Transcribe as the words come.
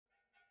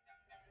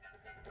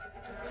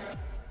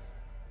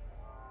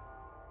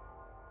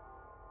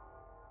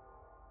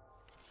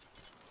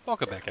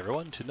Welcome back,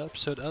 everyone, to an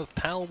episode of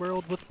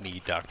Palworld with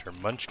me, Dr.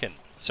 Munchkin.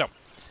 So,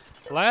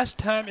 last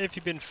time, if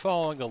you've been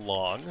following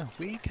along,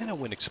 we kind of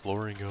went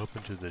exploring up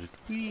into the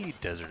wee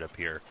desert up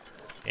here.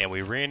 And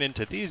we ran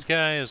into these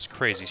guys,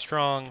 crazy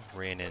strong,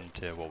 ran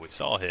into, well, we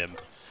saw him.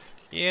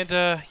 And,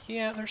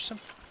 yeah, there's some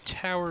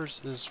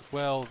towers as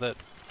well that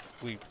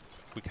we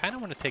kind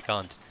of want to take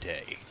on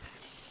today.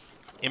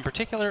 In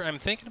particular, I'm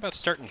thinking about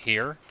starting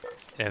here,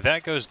 and if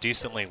that goes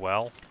decently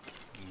well,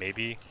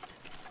 maybe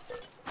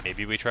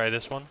we try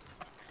this one,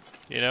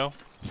 you know?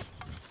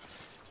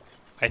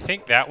 I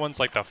think that one's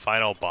like the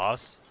final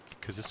boss,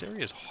 because this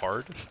area is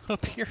hard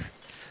up here.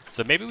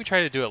 So maybe we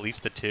try to do at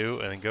least the two,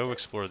 and then go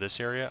explore this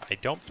area. I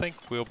don't think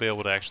we'll be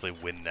able to actually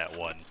win that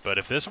one, but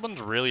if this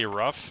one's really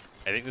rough,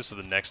 I think this is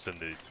the next in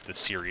the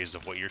series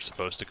of what you're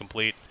supposed to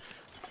complete.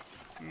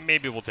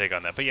 Maybe we'll take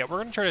on that. But yeah, we're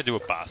going to try to do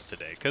a boss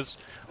today, because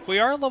we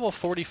are level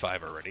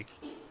 45 already,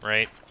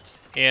 right?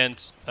 And,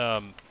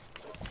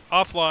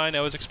 offline,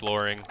 I was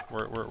exploring.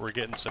 We're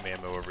getting some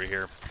ammo over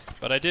here.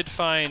 But I did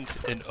find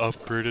an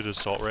upgraded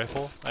assault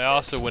rifle. I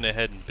also went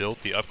ahead and built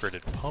the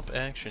upgraded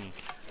pump-action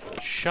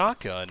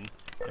shotgun.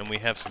 And we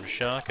have some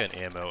shotgun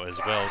ammo as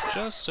well,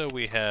 just so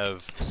we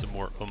have some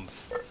more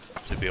oomph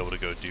to be able to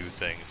go do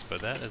things.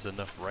 But that is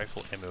enough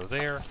rifle ammo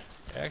there.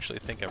 I actually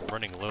think I'm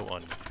running low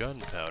on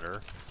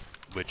gunpowder,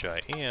 which I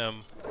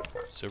am.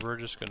 So we're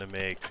just going to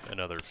make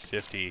another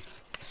 50.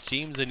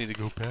 Seems I need to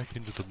go back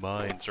into the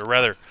mines, or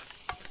rather,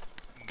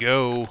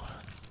 go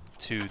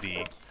to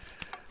the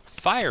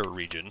fire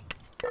region,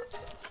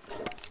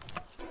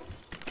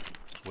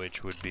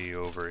 which would be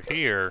over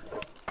here,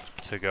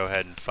 to go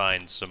ahead and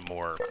find some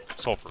more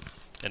sulfur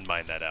and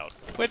mine that out.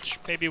 Which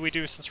maybe we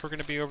do, since we're going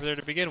to be over there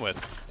to begin with.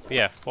 But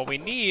yeah, what we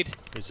need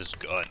is this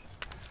gun,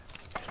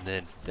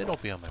 and then I'll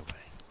be on my way.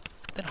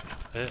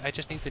 I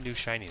just need the new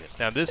shininess.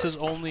 Now this is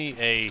only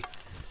a,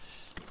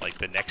 like,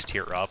 the next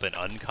tier up, an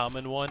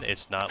uncommon one.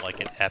 It's not like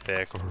an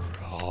epic, or,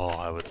 oh,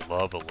 I would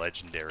love a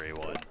legendary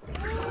one.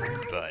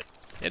 But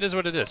it is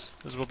what it is.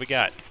 This is what we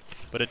got.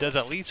 But it does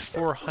at least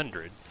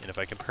 400, and if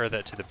I compare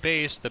that to the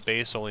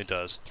base only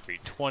does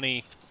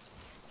 320.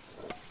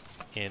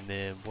 And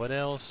then what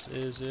else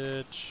is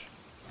it?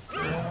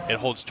 It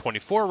holds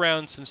 24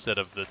 rounds instead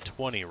of the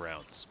 20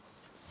 rounds.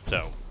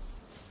 So,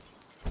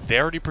 they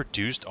already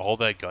produced all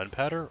that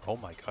gunpowder? Oh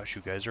my gosh,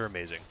 you guys are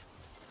amazing.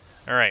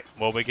 Alright,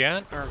 well we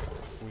got our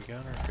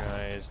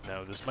guys.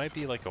 Now this might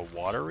be like a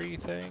watery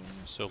thing,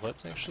 so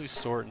let's actually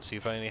sort and see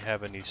if I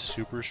have any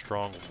super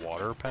strong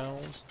water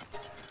pals.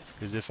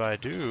 Because if I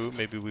do,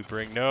 maybe we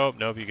bring, nope,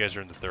 you guys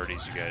are in the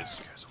 30s, you guys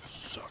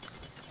suck.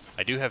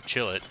 I do have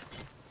Chillet,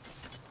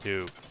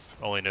 who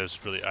only knows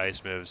really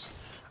ice moves.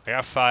 I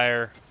got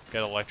fire,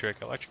 got electric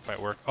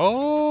might work.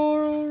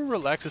 Oh,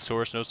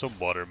 Relaxosaurus knows some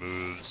water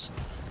moves.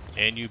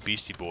 And you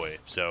beastie boy,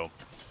 so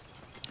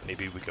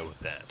maybe we go with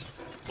that.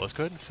 Let's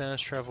go ahead and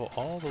fast travel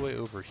all the way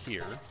over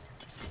here.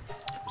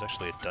 There's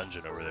actually a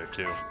dungeon over there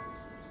too.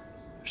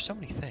 There's so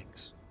many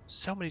things.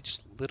 So many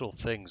just little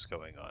things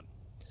going on.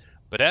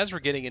 But as we're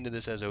getting into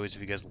this, as always,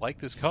 if you guys like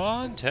this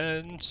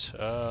content,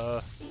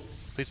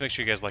 please make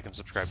sure you guys like and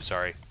subscribe.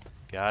 Sorry.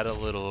 Got a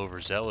little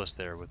overzealous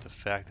there with the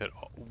fact that...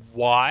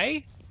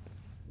 Why?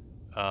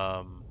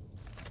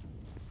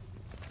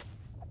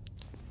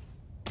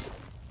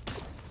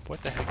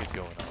 What the heck is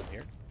going on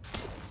here?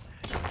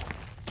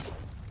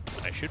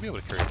 I should be able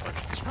to carry a bunch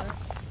of this, right?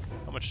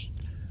 How much?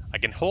 I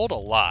can hold a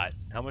lot.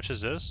 How much is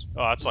this?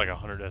 Oh, that's like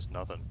 100. That's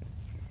nothing.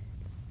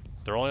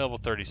 They're only level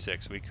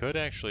 36. We could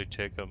actually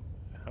take them.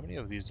 How many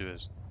of these do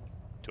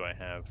I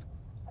have?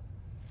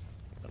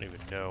 I don't even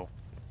know.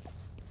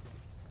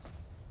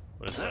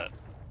 What is that?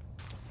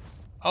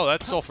 Oh,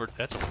 that's sulfur.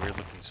 That's a weird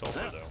looking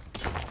sulfur, though.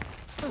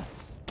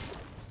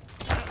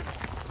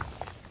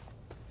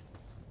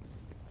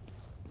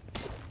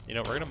 You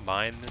know, we're gonna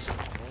mine this on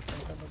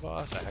the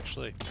boss. I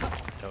actually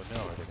don't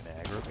know. Are they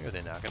gonna aggro me? Are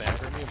they not gonna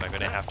aggro me? Am I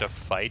gonna have to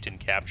fight and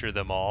capture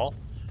them all?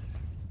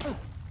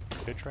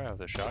 Good try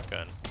with a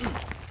shotgun.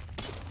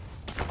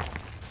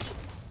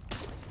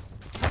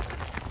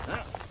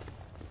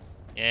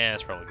 Yeah,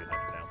 it's probably good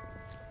enough for now.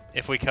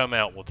 If we come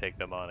out, we'll take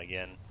them on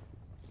again.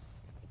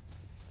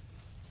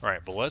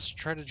 Alright, but let's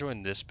try to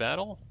join this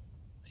battle.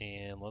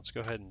 And let's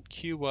go ahead and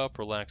queue up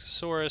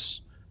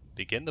Relaxosaurus.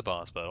 Begin the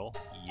boss battle.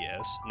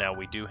 Yes. Now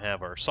we do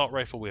have our assault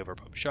rifle, we have our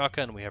pump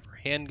shotgun, we have our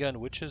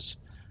handgun, which is,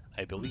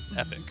 I believe,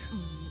 epic.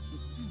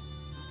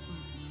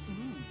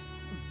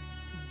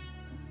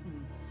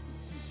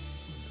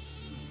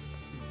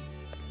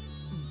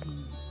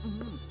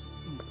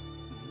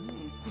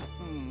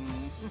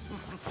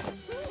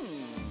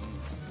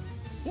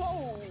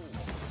 Whoa!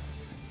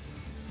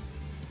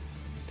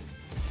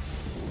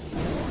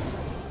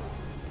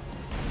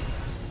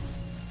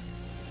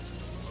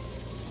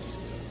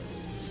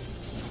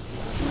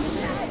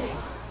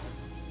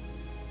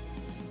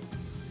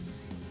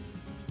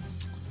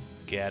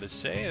 Gotta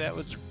say, that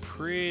was a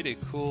pretty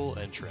cool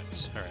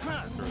entrance.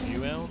 Alright, throw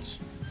you out.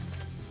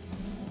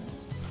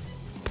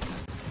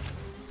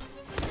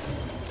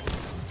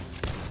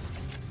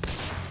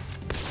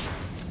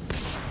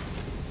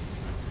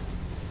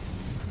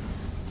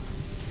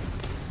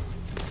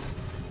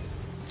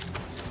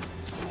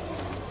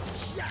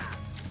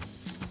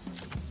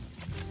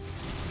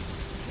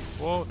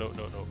 Whoa, no,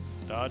 no, no.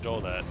 Dodge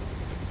all that.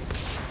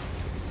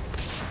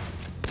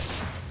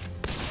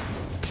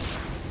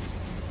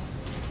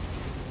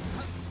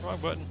 Wrong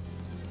button.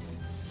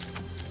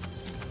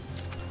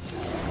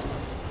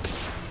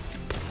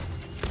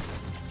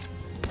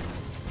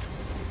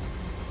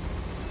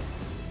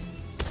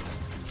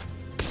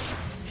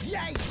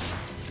 Yay!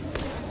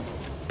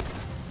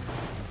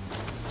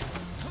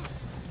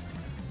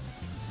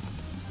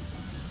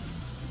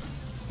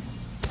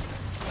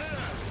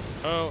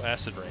 Oh,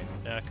 acid rain.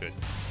 Not good.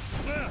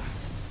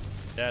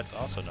 That's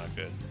also not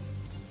good.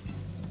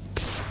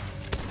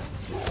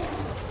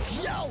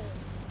 Yo!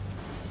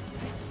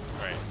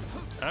 Alright.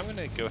 I'm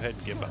gonna go ahead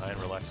and get behind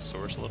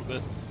Relaxosaurus a little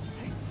bit.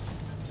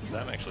 Because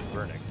I'm actually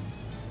burning.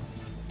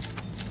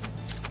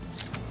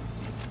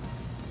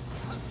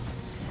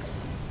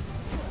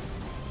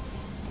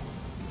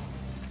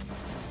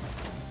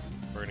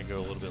 We're gonna go a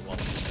little bit long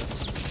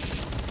distance.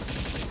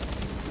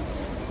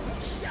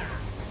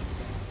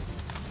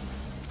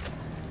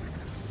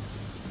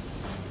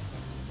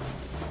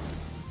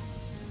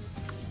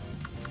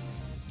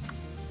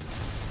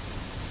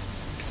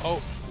 Oh,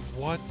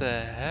 what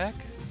the heck?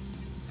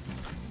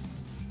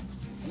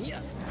 Yeah.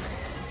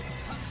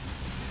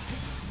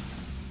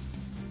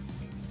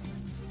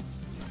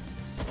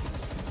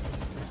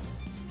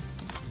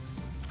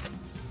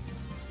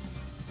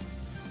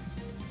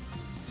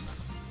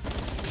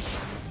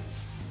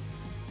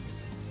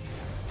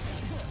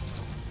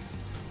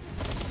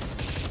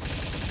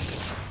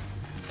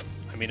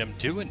 I mean, I'm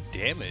doing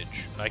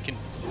damage. I can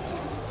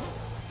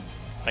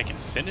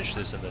finish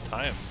this in the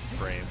time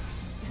frame.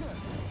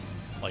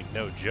 Like,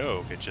 no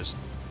joke, it just...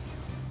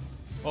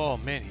 Oh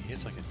man, he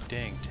hits like a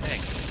dang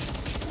tank.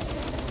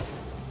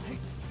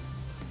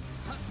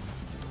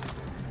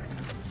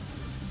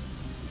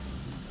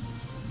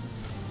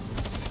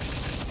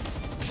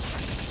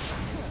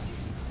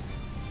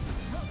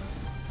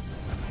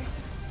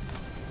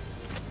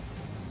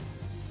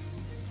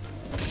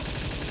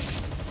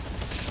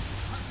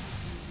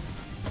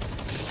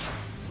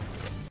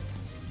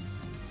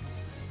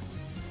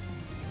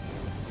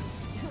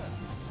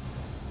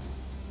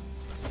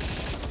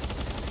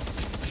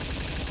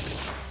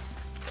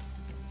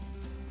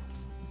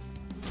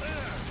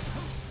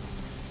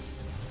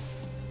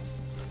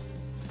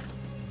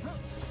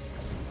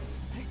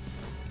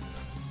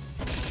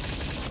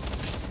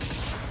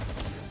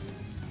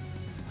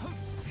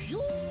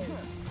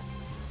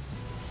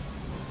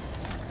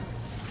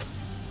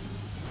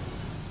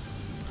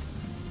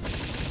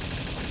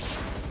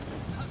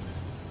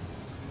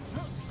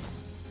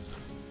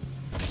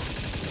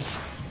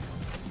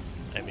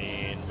 I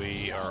mean,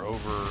 we are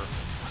over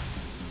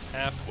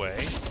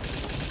halfway.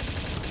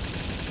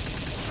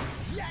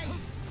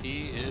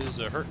 He is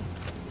hurt.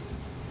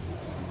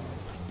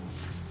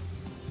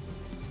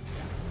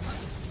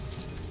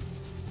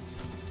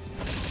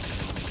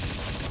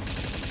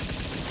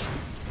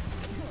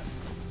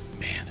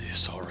 Man, the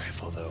assault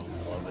rifle though,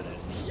 loving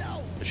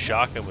it. The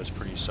shotgun was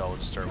pretty solid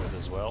to start with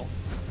as well.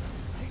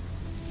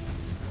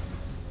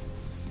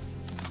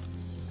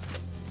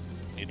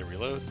 Need to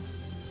reload.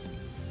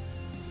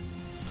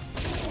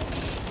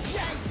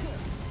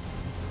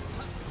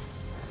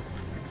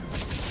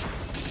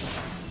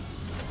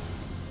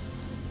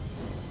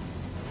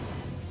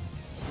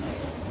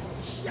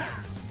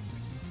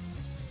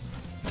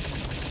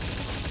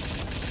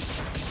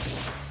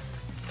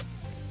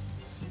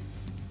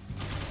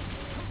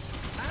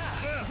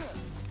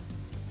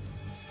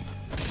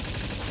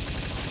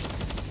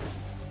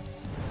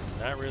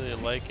 Not really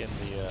liking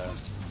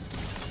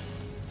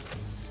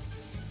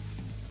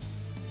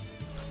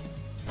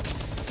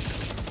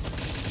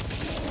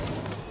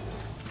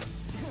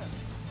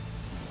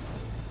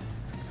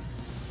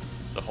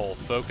the whole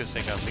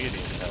focusing on me the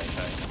entire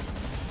time.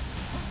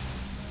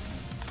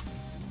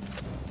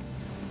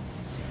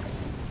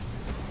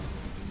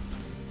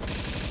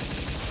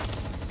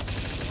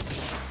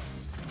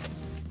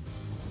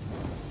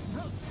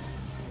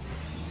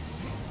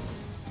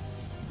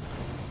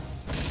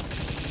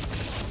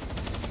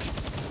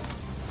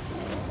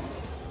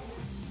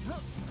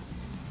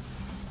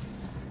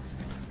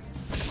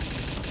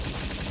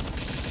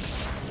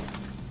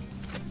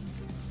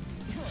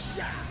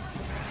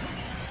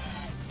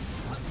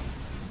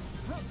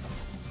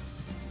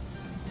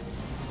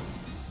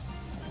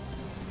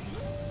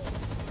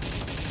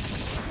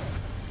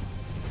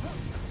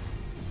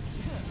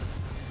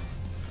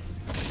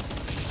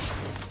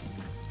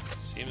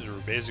 Seems we're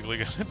basically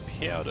gonna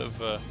be out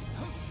of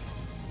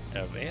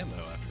ammo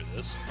after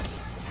this.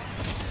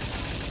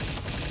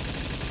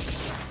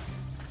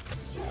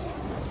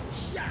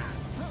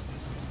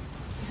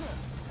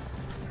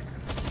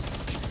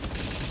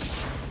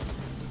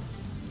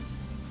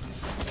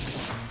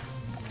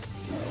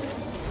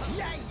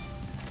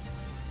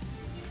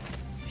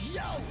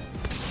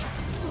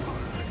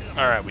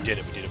 Alright, we did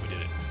it, we did it, we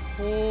did it.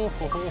 Oh,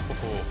 ho, ho, ho,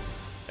 ho.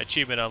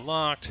 Achievement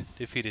unlocked.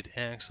 Defeated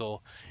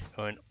Axel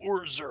and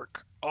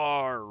Orserk.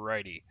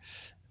 Alrighty.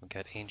 We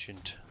got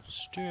ancient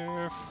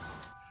stuff.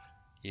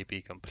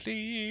 Yippee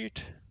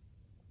complete.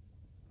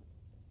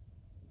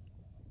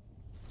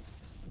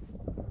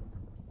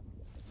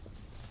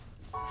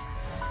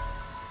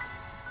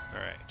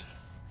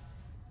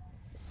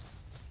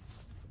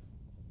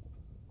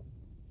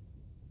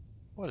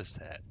 What is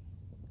that?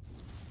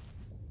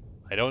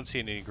 I don't see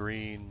any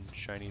green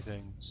shiny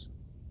things.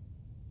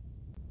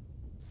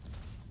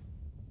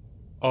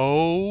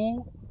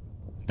 Oh,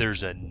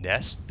 there's a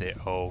nest there.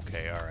 Oh,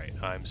 okay, alright.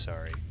 I'm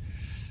sorry.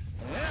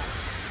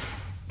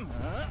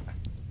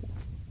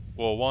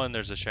 Well, one,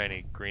 there's a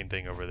shiny green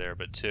thing over there,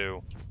 but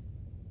two...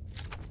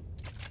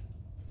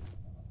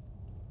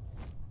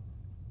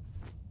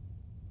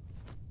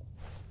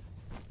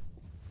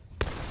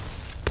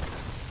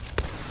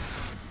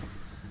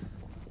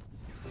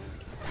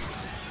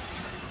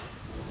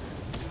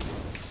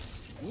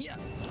 Yeah.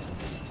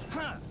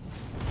 Huh.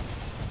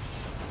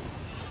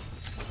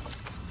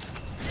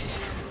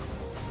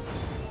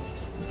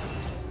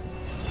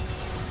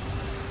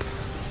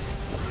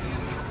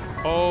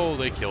 Oh,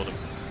 they killed him.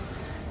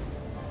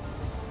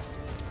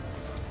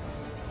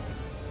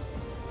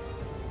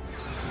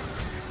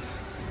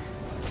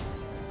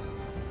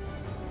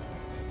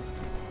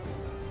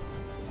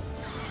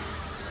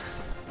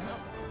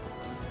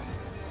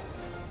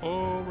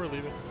 Oh, we're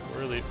leaving.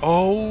 We're leaving.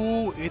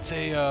 Oh, it's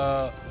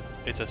a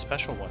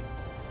special one.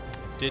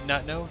 Did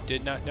not know.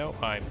 Did not know.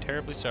 I'm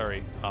terribly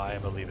sorry. I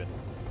am a leaving.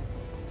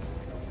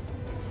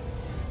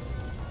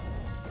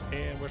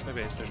 And where's my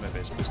base? There's my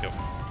base. Let's go.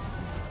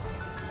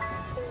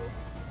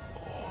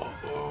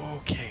 Oh,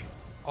 okay.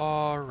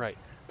 All right.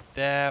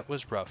 That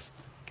was rough.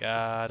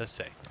 Gotta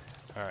say.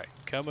 All right.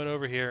 Coming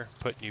over here,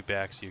 putting you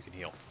back so you can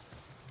heal.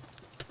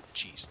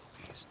 Jeez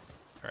Louise.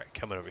 All right.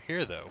 Coming over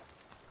here though.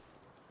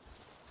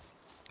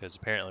 Because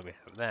apparently we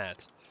have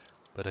that,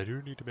 but I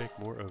do need to make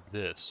more of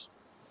this.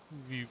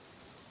 Let's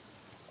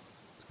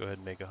go ahead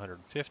and make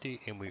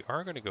 150, and we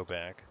are going to go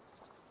back.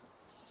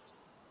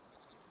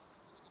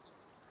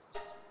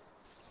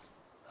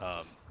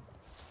 Going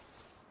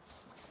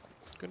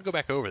to go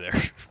back over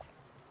there.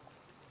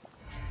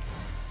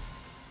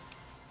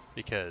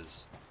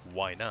 Because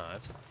why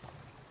not?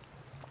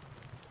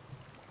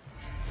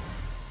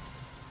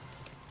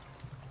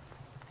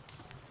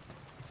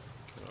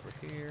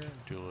 Here,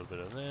 do a little bit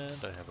of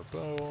that. I have a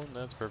bow, and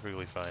that's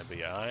perfectly fine. But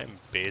yeah, I'm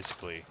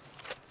basically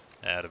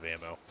out of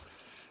ammo.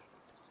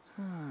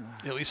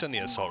 At least on the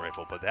assault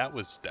rifle, but that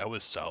was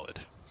solid.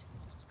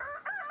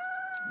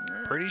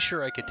 Pretty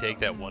sure I could take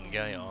that one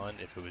guy on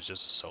if it was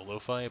just a solo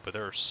fight, but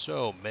there are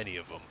so many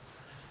of them.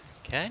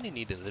 Kinda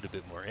need a little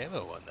bit more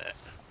ammo on that.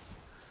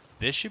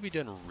 This should be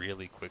done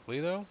really quickly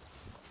though.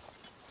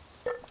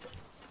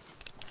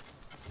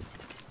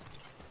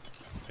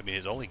 I mean,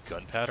 his only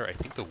gunpowder, I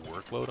think the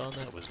workload on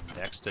that was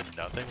next to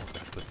nothing. I'm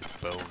gonna put the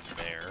bone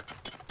there.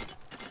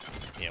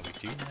 Yeah, we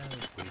do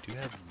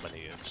have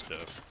money and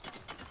stuff.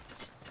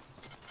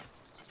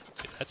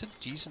 See, that's a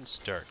decent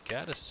start,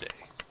 gotta say.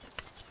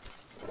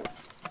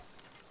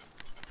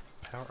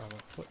 Power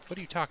armor. What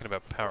are you talking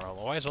about, power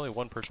armor? Why is only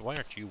one person? Why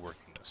aren't you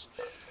working this?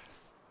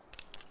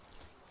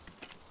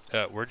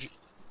 Where'd you?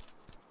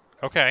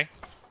 Okay,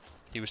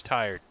 he was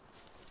tired.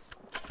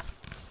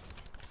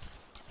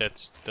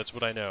 That's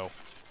what I know.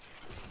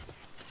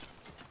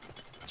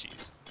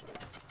 Jeez.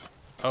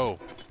 Oh,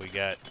 we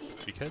got,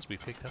 because we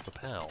picked up a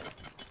pal.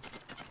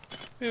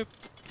 Boop.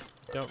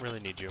 Don't really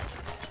need you.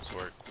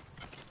 Sword.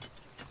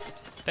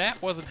 That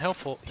wasn't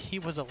helpful. He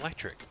was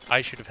electric.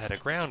 I should have had a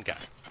ground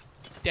guy.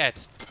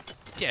 That's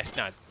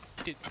not...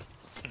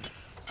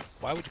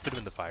 Why would you put him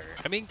in the fire?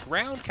 I mean,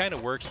 ground kind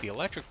of works. The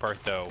electric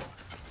part, though.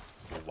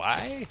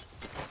 Why?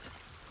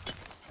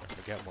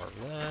 I got more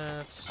of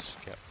that.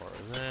 Got more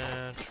of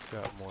that.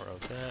 Got more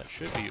of that.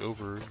 Should be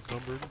over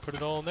encumbered and put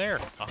it all in there.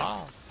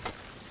 Aha!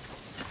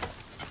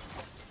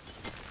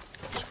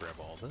 Just grab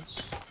all this.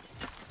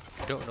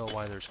 Don't know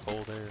why there's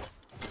coal there.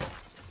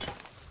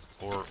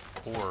 Or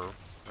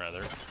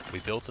rather, we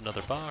built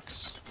another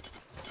box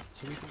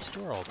so we can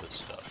store all this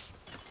stuff.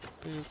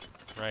 Boop.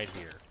 Right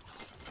here.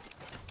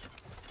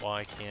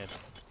 Why can't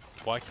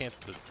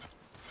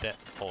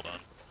hold on.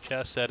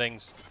 Chest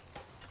settings.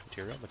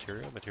 Material.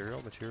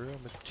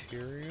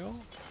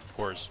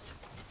 Cores.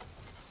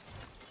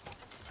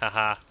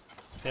 Haha.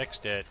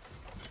 Fixed it.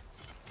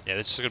 Yeah,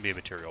 this is going to be a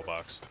material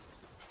box.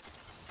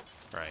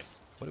 Right.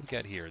 What do we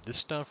got here? This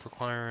stuff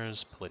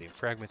requires palladium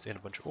fragments and a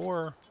bunch of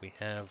ore. We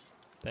have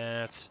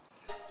that.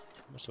 How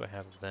much do I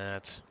have of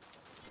that?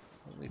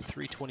 Only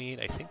 328.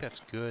 I think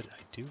that's good.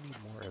 I do need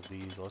more of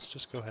these. Let's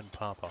just go ahead and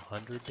pop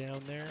 100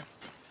 down there.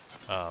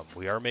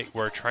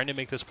 We're trying to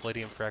make those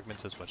palladium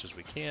fragments as much as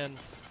we can.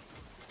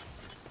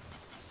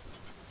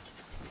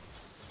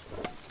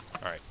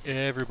 Alright,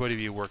 everybody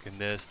be working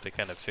this. They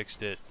kind of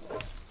fixed it.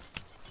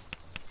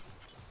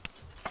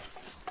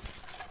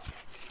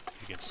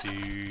 You can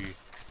see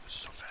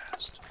so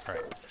fast.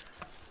 Alright.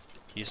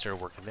 He started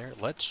working there.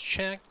 Let's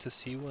check to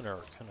see what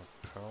our kind of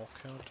pearl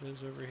count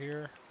is over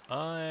here.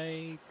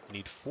 I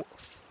need 4.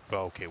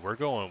 Oh, okay, we're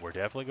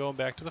definitely going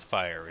back to the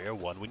fire area.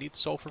 1, we need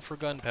sulfur for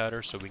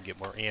gunpowder so we can get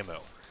more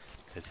ammo.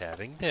 Because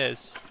having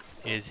this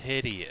is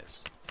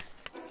hideous.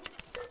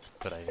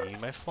 But I need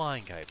my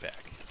flying guy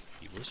back.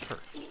 He was hurt.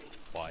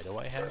 Why do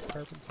I have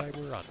carbon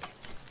fiber on me?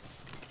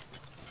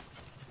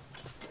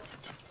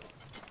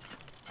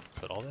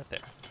 Put all that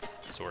there.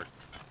 Sword.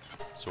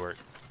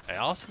 I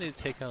also need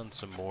to take on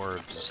some more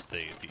of just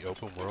the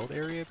open world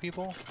area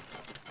people.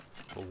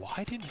 But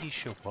why didn't he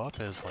show up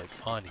as, like,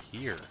 on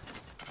here?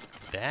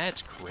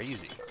 That's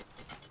crazy.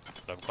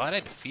 But I'm glad I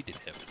defeated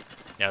him.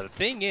 Now, the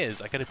thing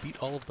is, I gotta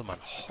beat all of them on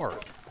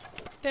hard.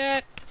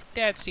 That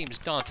seems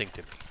daunting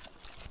to me.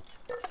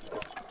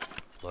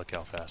 Look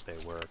how fast they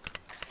work.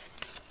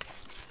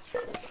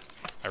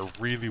 I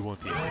really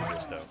want the end of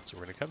this, though. So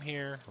we're gonna come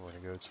here, and we're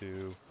gonna go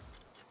to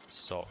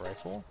assault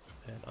rifle,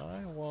 and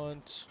I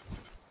want...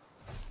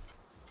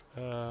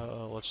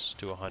 let's just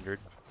do 100.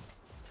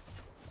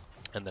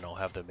 And then I'll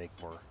have them make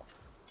more.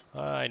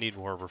 I need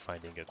more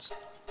refined ingots.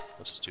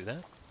 Let's just do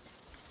that.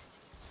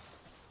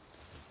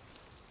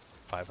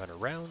 500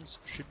 rounds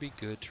should be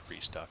good to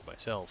restock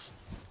myself.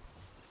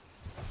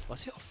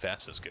 Let's see how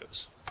fast this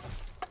goes.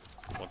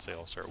 Once they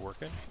all start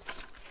working.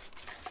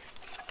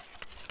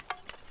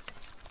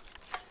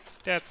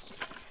 That's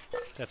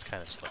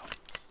kind of slow.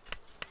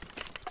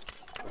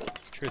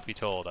 Truth be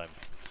told, I'm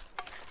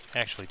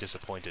actually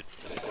disappointed.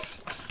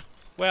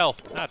 Well,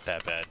 not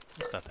that bad.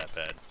 It's not that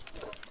bad.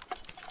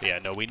 But yeah,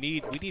 no, we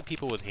need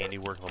people with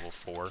handiwork level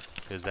 4,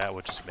 because that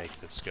would just make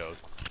this go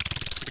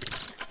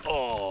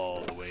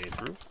all the way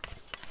through.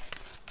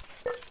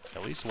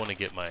 At least want to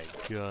get my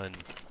gun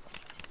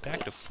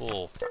back to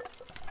full.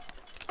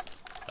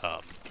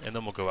 And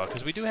then we'll go out,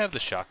 because we do have the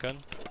shotgun,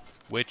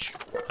 which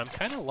I'm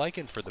kind of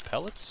liking for the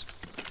pellets.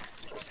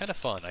 It's kind of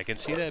fun. I can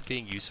see that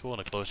being useful in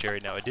a close area.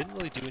 Now, it didn't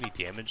really do any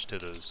damage to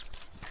those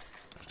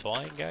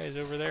flying guys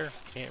over there.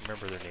 Can't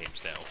remember their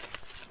names now.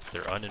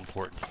 They're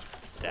unimportant.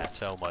 That's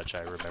how much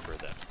I remember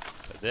them.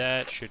 But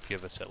that should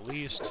give us at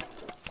least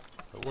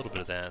a little bit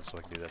of that, so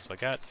I can do that. So I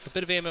got a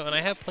bit of ammo, and I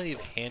have plenty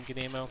of handgun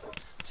ammo,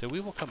 so we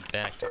will come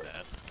back to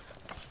that.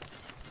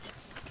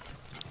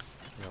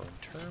 Now,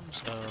 in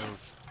terms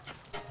of...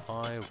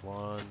 I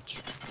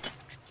want...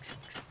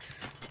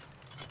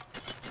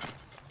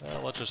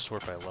 let's just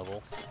sort by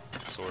level.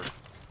 Sort.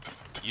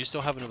 You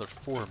still have another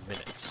 4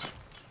 minutes.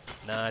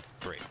 Not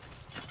great.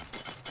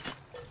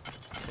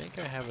 I think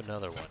I have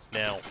another one.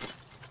 Now...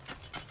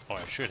 Oh,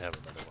 I should have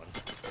another one.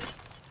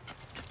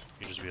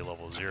 You just be a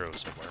level 0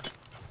 somewhere.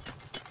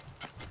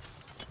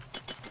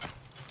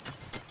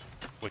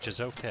 Which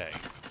is okay.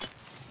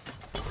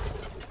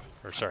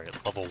 Or sorry,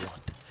 level 1.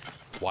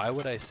 Why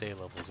would I say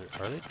level 0?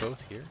 Are they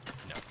both here?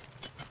 No.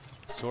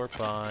 Sort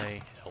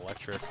by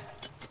electric.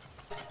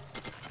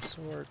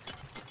 Sort.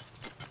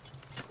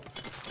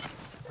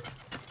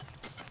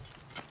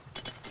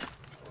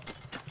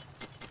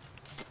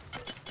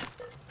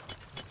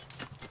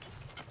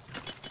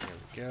 There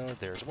we go.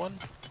 There's one.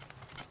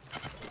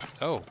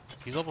 Oh,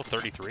 he's level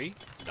 33?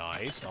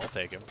 Nice. I'll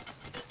take him.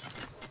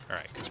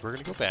 Alright, because we're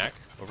going to go back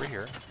over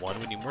here. 1,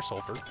 we need more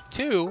sulfur.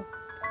 2,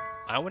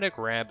 I want to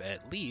grab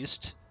at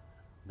least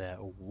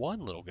that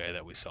one little guy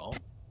that we saw.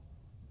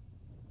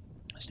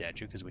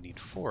 Statue, because we need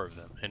 4 of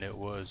them. And it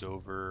was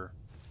over...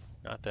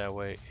 Not that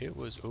way. It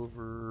was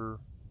over...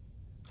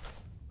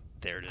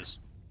 There it is.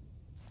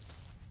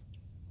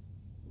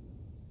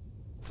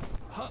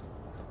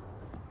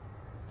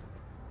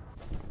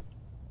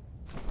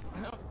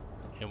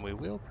 And we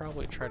will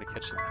probably try to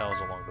catch some pals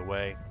along the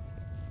way.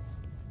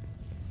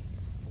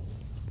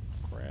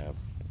 Grab.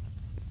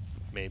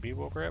 Maybe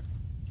we'll grab.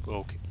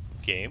 Okay.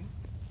 Game.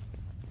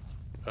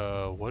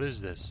 What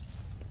is this?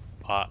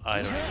 I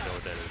don't even know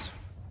what that is.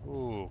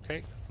 Ooh,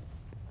 okay.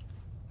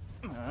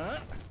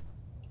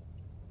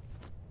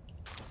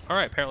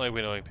 Alright, apparently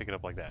we don't pick it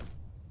up like that.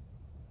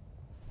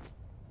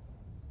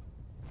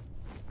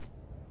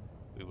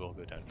 We will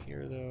go down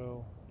here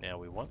though. Now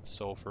we want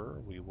sulfur.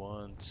 We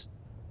want...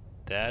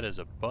 That is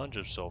a bunch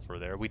of sulfur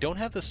there. We don't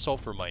have the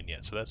sulfur mine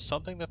yet, so that's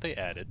something that they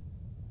added.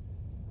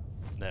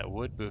 That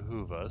would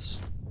behoove us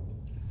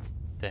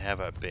to have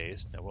at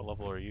base. Now what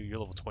level are you? You're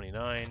level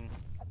 29.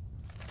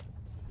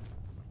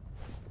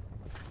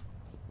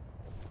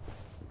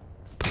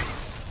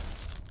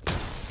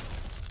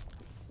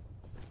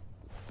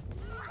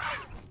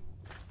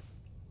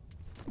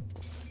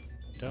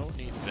 Don't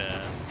need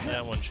that.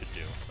 That one should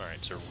do.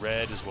 Alright, so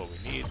red is what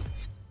we need.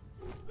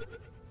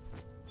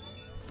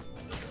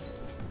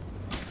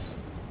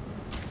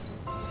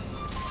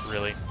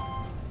 Really?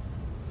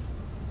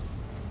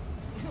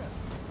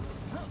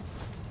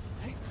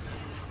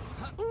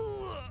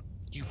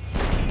 You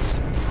piece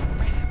of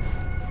crap.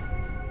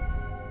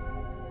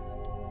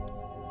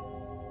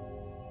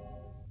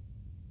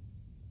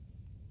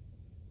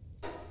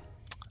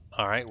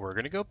 Alright, we're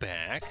gonna go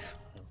back.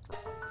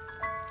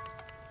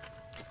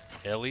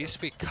 At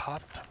least we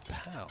caught the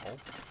pal.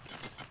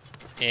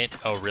 And,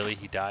 oh really?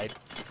 He died?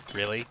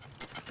 Really?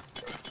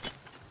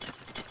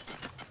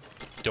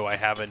 Do I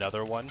have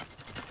another one?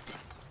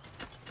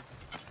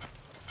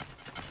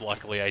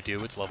 Luckily I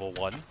do, it's level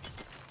 1.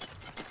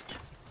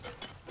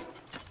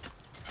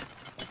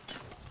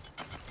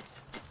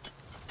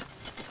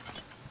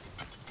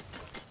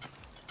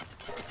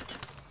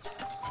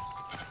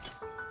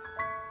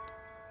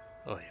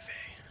 Oy vey.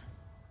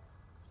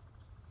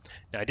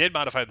 Now I did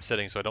modify the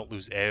settings so I don't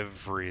lose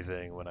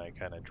everything when I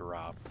kind of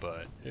drop,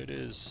 but it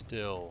is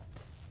still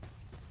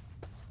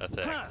a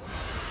thing.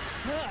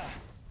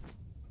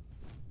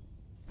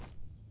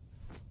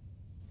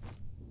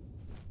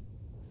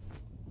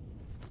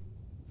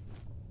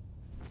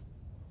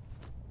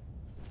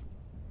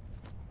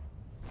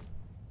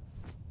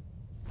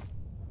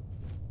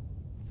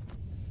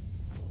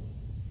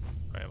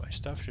 Alright, my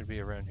stuff should be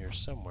around here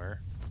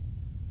somewhere.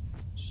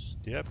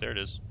 Yep, there it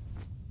is.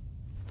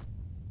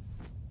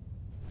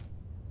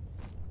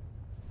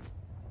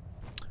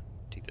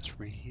 Take this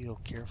real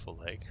careful,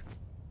 like.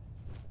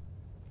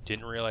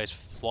 Didn't realize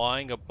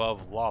flying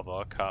above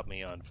lava caught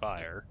me on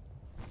fire.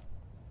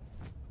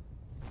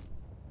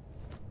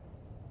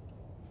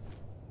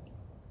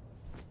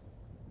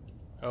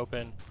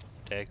 Open,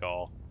 take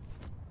all.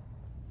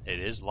 It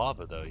is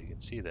lava though, you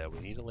can see that. We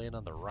need to land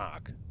on the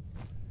rock.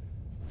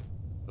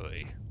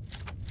 Oy.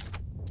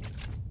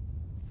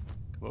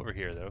 Come over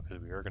here though,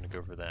 because we are going to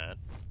go for that.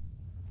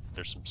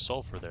 There's some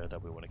sulfur there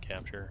that we want to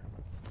capture.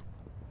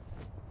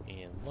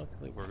 And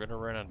luckily we're going to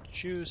run out of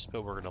juice,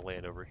 but we're going to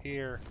land over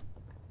here,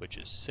 which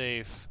is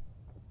safe.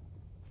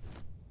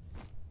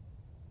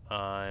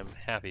 I'm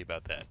happy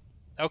about that.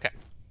 Okay.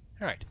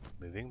 Alright,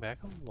 moving back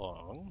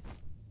along.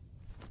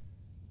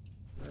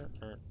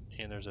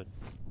 And there's a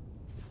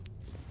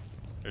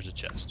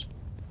chest.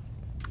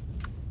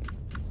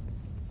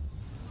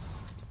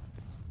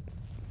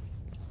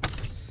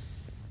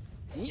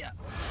 Yeah.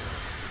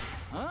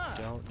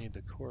 Don't need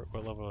the core.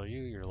 What level are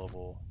you? You're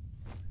level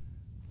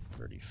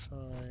 35.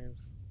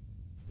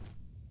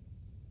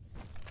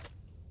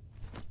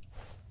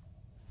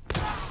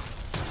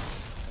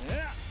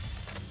 Yeah.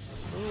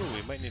 Ooh,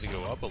 we might need to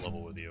go up a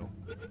level with you.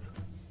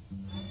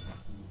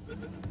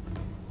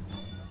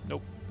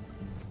 Nope.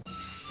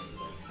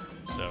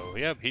 So,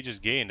 yep, he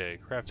just gained a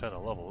crap ton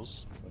of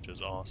levels, which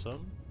is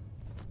awesome.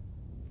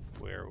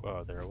 Where?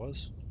 Oh, there it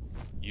was.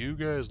 You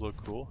guys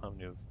look cool. How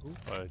many of... Ooh,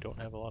 I don't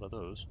have a lot of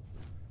those.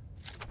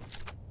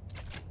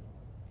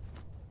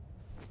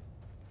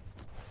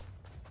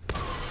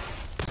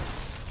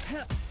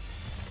 Yeah.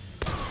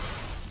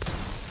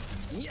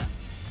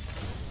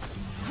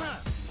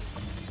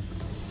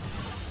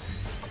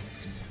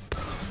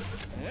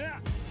 Yeah.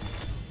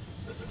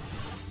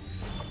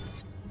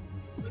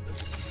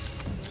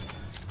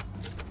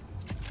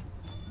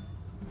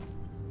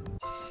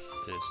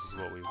 This is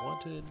what we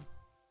wanted.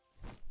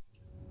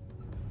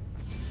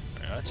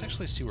 Alright, let's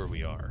actually see where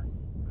we are.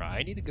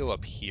 I need to go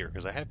up here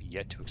because I have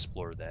yet to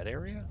explore that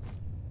area.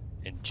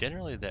 And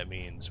generally that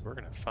means we're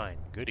going to find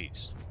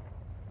goodies.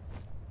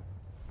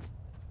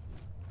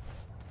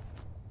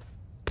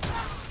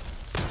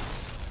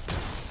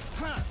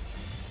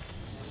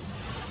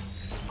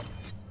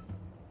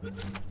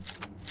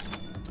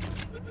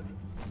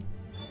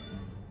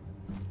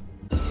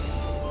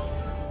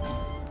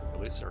 At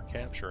least they're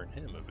capturing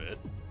him a bit.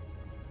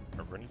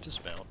 I'm ready to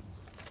dismount.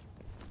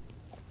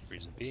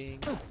 Reason being,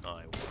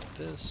 I want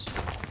this.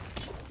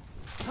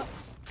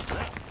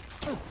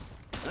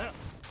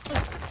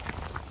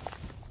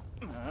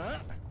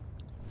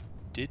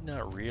 Did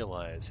not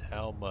realize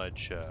how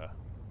much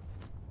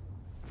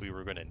we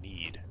were going to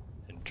need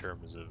in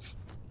terms of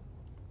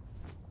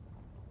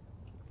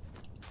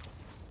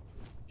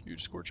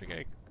huge scorching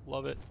egg.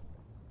 Love it.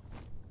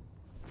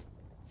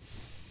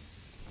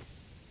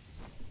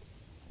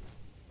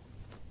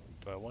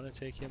 Do I want to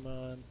take him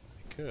on?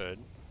 I could.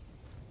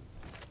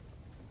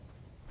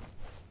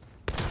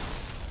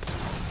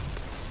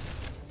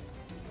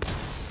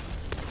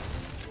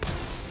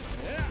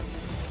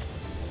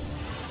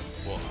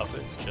 We'll up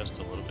it just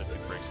a little bit if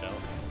it breaks out.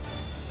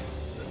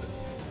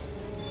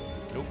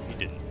 Nope, he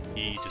didn't.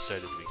 He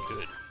decided to be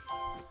good.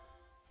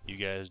 You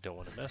guys don't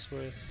want to mess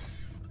with.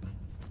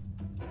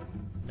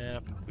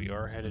 Map, we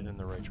are headed in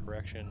the right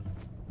direction.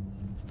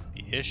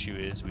 The issue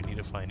is we need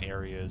to find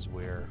areas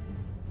where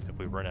if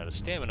we run out of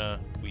stamina,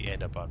 we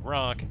end up on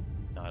rock,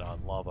 not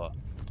on lava.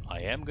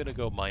 I am going to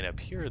go mine up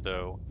here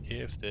though,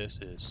 if this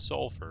is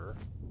sulfur.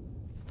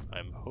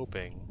 I'm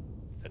hoping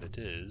that it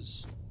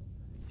is.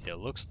 It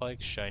looks like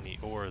shiny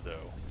ore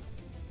though.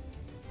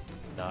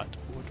 Not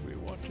what we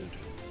wanted.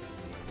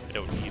 I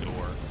don't need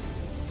ore.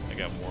 I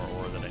got more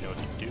ore than I know what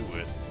to do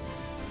with.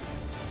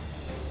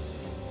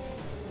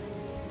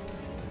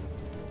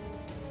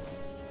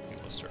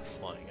 We'll start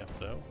flying up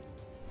though.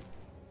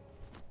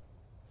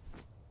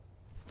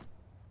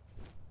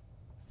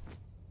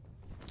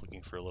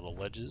 Looking for little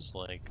ledges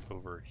like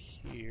over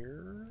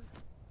here.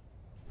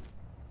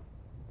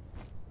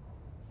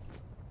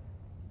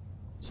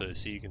 So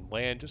see, you can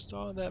land just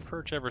on that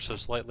perch ever so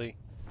slightly,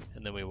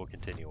 and then we will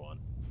continue on.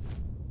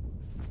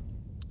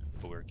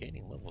 But we're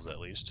gaining levels at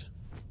least.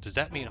 Does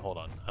that mean, hold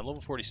on, I'm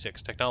level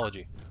 46,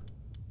 technology.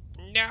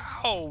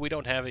 No, we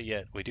don't have it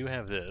yet. We do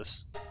have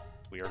this.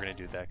 We are going to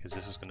do that because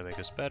this is going to make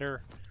us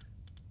better.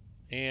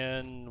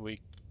 And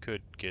we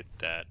could get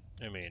that.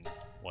 I mean,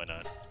 why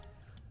not?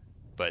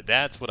 But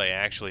that's what I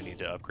actually need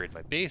to upgrade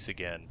my base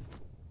again.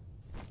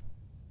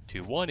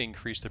 To one,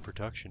 increase the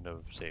production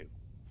of, say,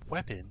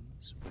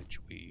 weapons, which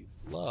we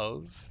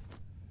love.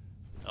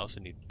 I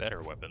also need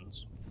better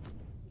weapons.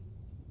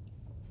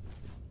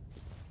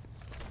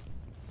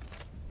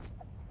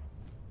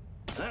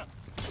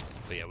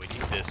 But yeah, we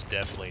need this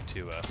definitely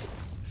to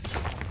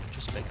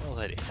just make all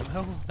that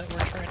ammo that we're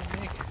trying to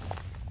make.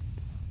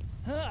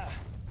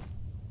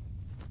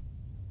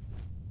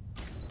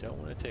 Don't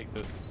want to take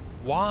the...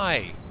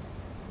 Why?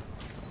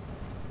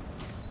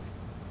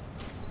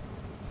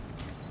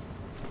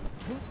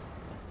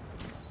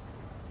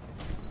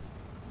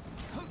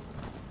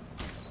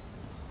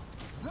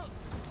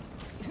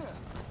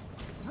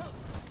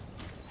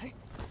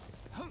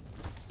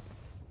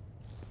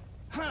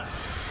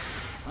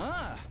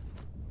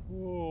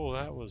 Oh,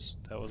 that was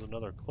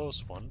another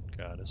close one,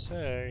 gotta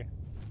say.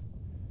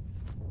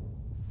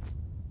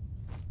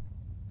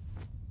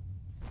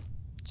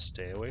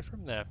 Stay away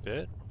from that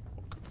bit.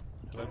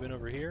 Have I been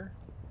over here?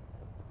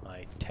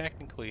 I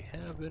technically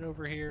have been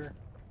over here.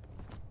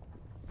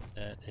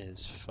 That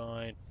is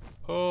fine.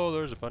 Oh,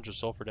 there's a bunch of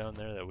sulfur down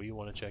there that we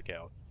want to check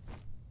out.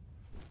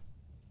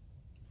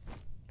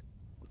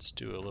 Let's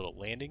do a little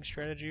landing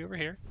strategy over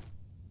here.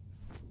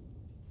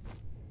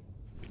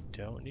 We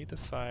don't need the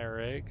fire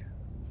egg.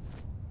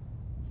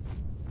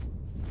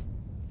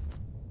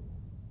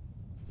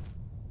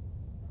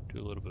 Do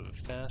a little bit of a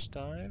fast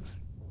dive.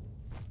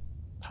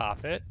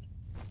 Pop it.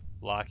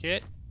 Lock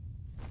it.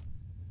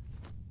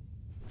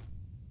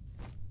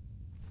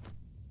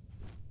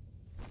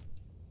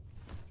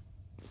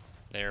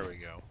 There we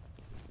go.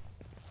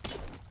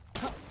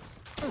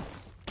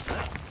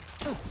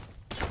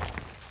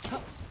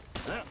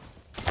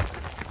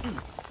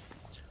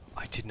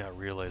 I did not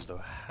realize though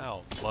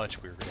how much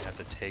we were gonna have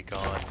to take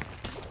on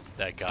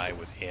that guy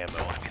with ammo.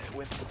 I mean, I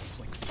went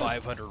through like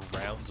 500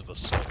 rounds of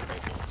assault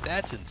rifle.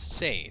 That's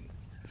insane.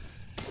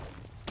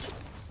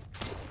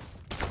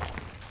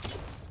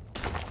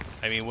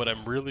 I mean, what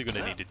I'm really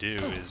gonna need to do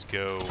is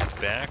go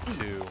back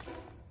to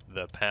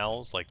the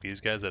pals, like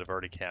these guys that I've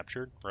already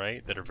captured,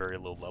 right? That are very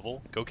low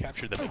level. Go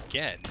capture them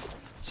again,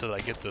 so that I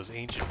get those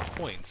ancient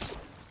points,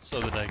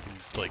 so that I can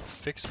like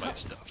fix my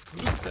stuff.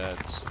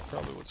 That's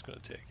probably what's gonna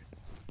take.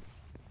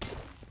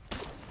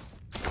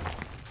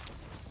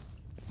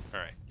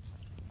 Alright.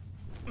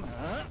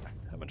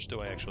 How much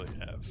do I actually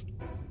have?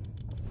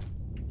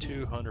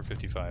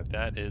 255.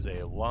 That is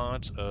a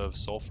lot of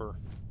sulfur.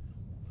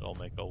 It'll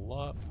make a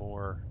lot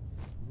more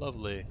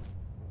lovely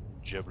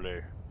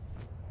jubbly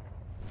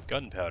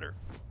gunpowder.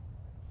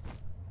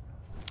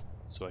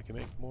 So I can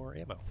make more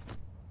ammo.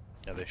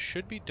 Now they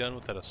should be done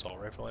with that assault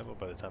rifle ammo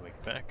by the time I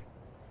get back.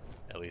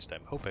 At least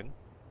I'm hoping.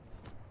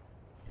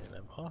 And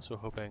I'm also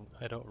hoping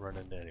I don't run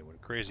into anyone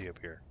crazy up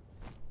here.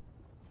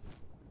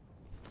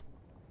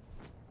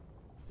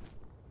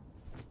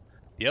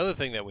 The other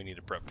thing that we need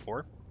to prep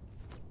for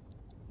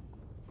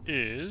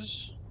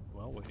is,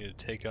 well, we need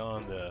to take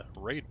on the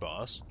raid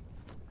boss,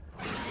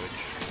 which,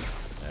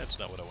 that's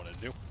not what I wanted to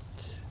do.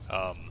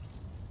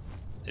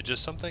 It's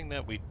just something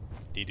that we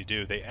need to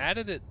do. They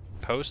added it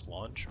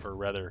post-launch, or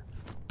rather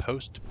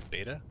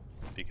post-beta,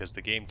 because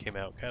the game came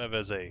out kind of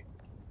as a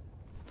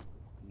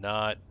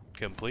not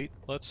complete,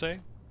 let's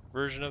say,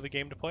 version of the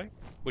game to play,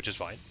 which is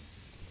fine.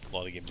 A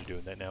lot of games are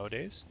doing that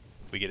nowadays.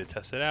 We get to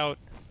test it out,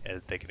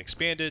 and they can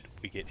expand it,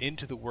 we get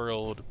into the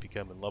world,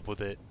 become in love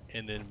with it,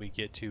 and then we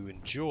get to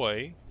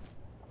enjoy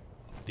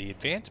the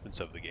advancements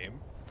of the game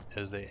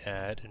as they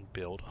add and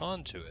build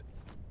onto it.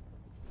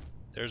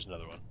 There's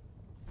another one.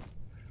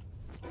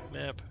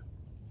 Map.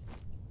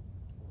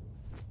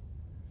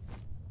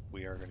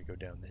 We are going to go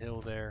down the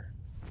hill there,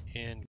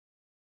 and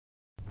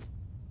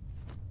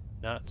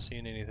not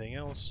seeing anything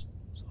else,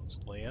 so let's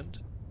land.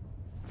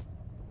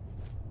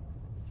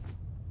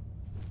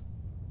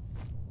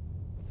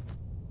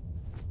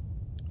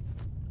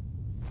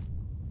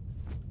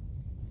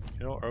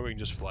 You know, or we can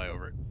just fly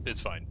over it.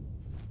 It's fine.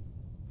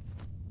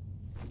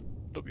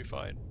 It'll be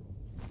fine.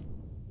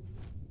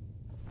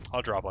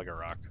 I'll drop like a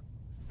rock.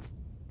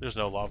 There's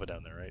no lava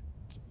down there, right?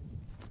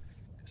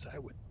 Because I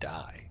would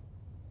die.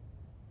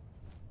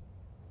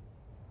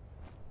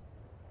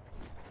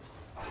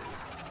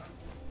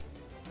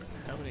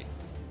 How many?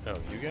 Oh,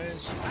 you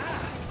guys?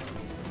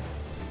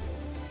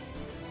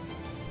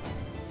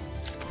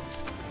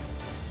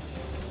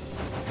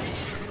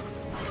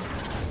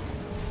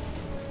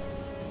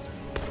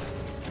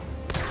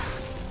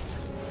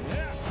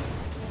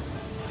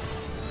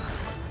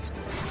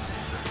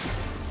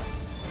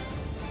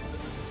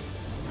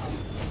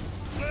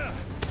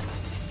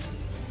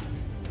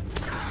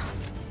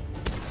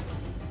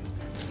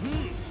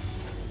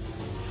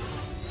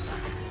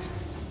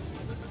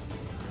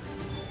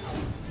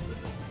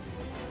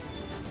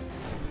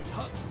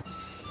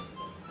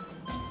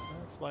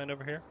 Flying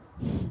over here.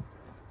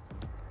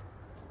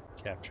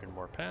 Capturing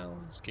more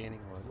pounds,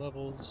 gaining more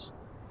levels,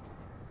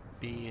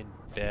 being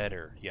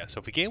better. Yeah, so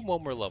if we gain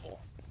one more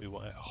level, we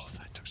want. Oh,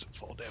 that took some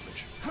fall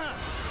damage.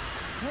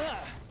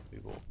 We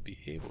will be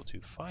able to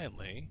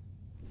finally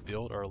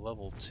build our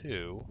level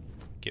 2,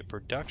 get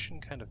production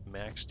kind of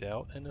maxed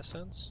out in a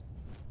sense.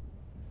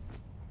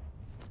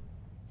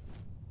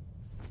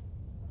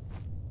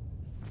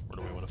 Where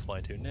do we want to fly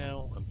to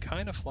now? I'm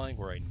kind of flying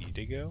where I need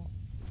to go.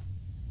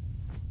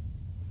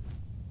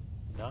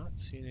 Not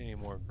seeing any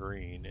more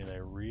green, and I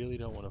really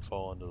don't want to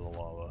fall into the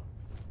lava.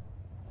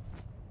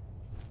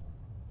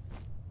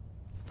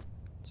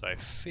 So I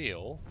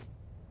feel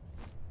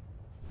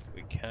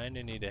we kind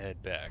of need to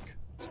head back.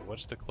 So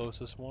what's the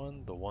closest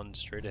one? The one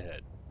straight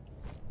ahead.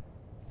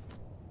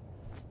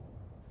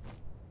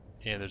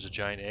 And there's a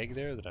giant egg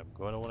there that I'm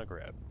going to want to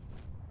grab.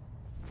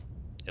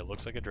 It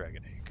looks like a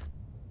dragon egg.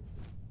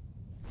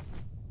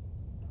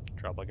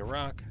 Drop like a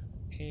rock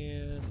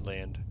and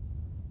land.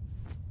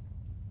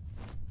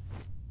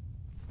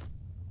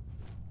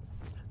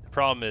 The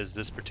problem is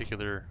this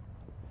particular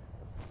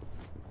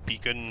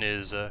beacon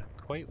is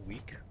quite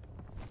weak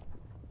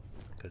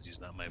because he's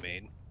not my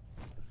main.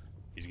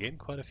 He's gained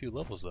quite a few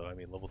levels though. I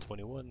mean, level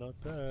 21, not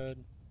bad.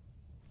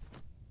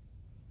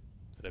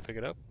 Did I pick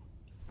it up?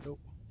 Nope.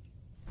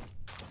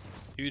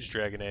 Huge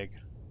dragon egg.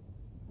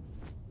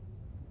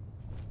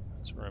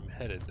 That's where I'm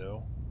headed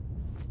though.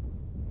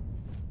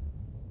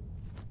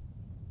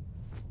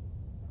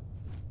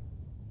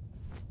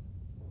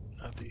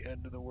 Not the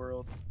end of the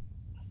world.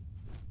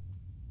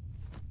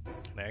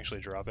 Can I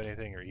actually drop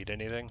anything or eat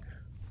anything?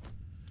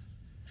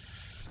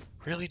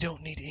 Really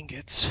don't need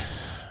ingots.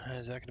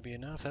 Is that going to be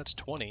enough? That's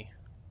 20.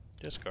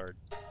 Discard.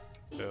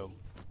 Boom.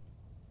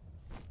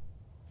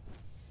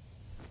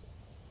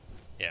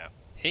 Yeah.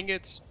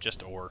 Ingots,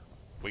 just ore.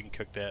 We can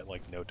cook that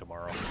like no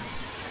tomorrow.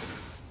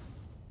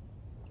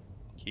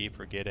 Keep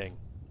forgetting.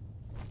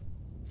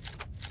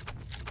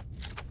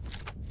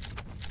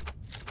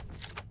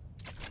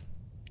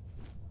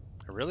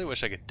 I really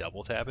wish I could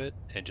double tap it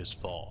and just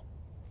fall.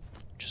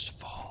 Just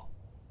fall,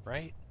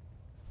 right?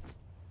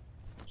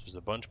 There's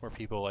a bunch more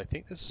people. I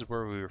think this is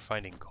where we were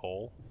finding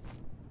coal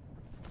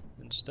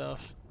and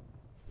stuff.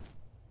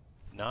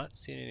 Not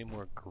seeing any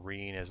more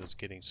green as it's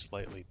getting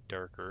slightly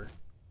darker.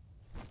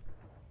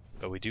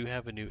 But we do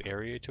have a new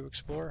area to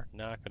explore.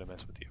 Not gonna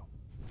mess with you.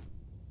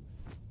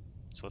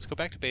 So let's go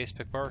back to base,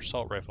 pick up our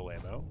assault rifle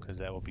ammo, because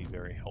that will be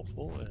very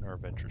helpful in our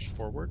ventures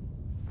forward.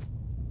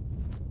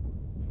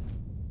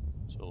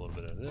 So a little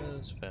bit of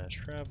this, fast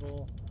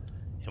travel.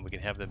 And we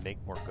can have them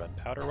make more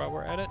gunpowder while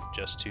we're at it,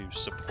 just to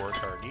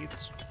support our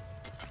needs.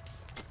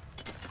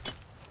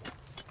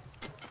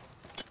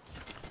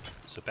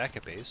 So back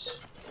at base,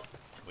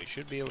 we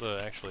should be able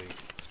to actually...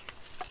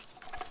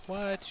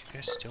 What? You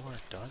guys still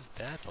aren't done?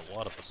 That's a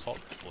lot of assault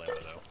rifle ammo,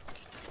 though.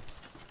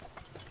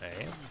 I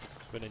am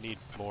going to need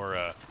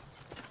more,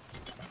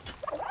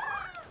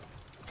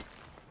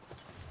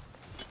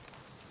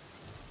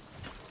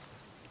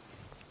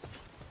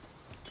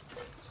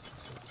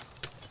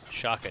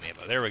 shotgun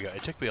ammo. There we go.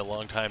 It took me a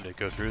long time to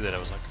go through that. I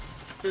was like,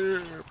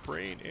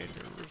 brain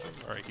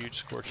aneurysm. Alright, huge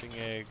scorching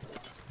egg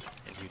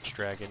and huge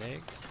dragon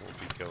egg will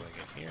be going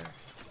in here.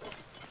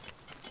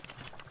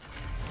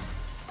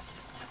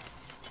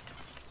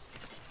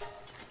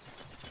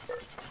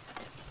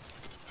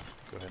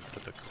 Go ahead and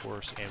put the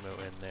coarse ammo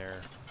in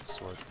there.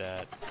 Sort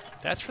that.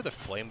 That's for the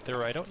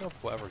flamethrower. I don't know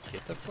if we'll ever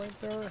get the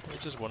flamethrower.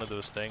 It's just one of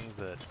those things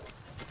that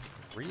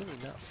I'm really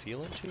not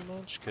feeling too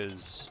much,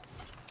 because...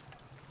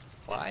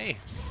 Why?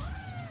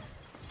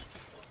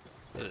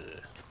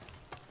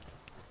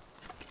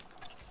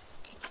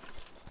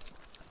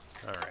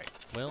 Alright,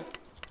 well,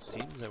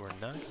 seems that we're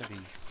not going to be...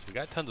 We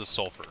got tons of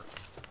sulfur,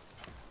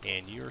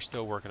 and you're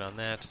still working on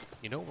that.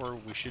 You know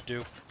what we should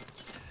do?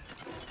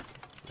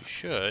 We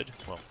should,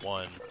 well,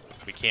 one,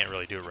 we can't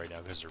really do it right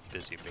now because they're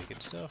busy making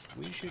stuff.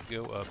 We should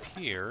go up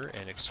here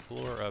and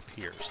explore up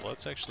here. So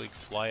let's actually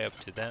fly up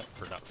to that,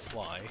 or not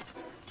fly,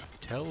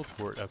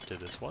 teleport up to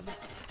this one.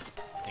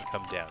 And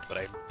come down. But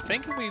I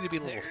think we need to be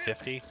level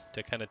 50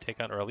 to kind of take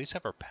on, or at least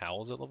have our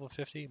pals at level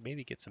 50.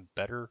 Maybe get some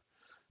better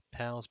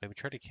pals. Maybe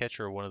try to catch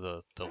her one of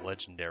the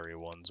legendary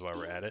ones while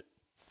we're at it.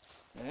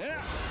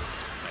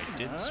 I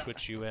didn't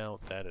switch you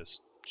out. That is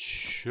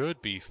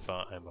should be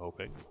fun, I'm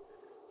hoping.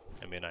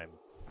 I mean, I'm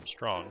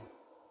strong.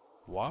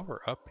 While we're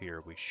up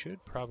here, we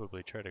should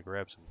probably try to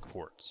grab some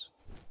quartz.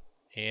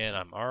 And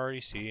I'm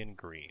already seeing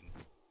green.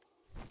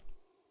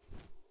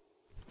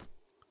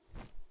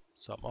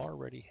 So I'm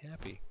already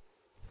happy.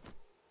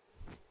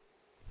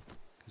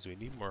 Because we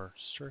need more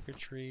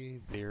circuitry.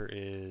 There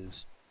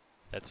is...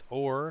 That's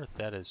ore.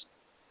 That's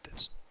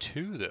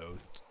 2, though.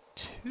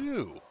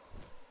 2!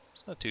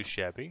 It's not too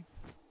shabby.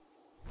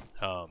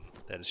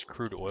 That is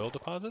crude oil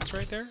deposits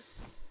right there.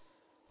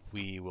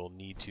 We will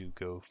need to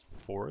go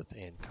forth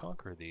and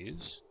conquer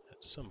these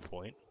at some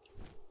point.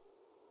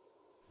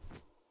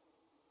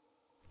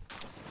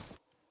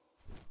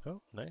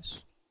 Oh, nice.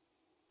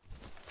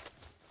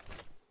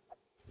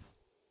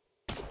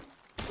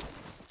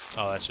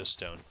 Oh, that's just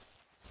stone.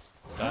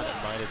 Thought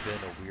it might have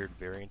been a weird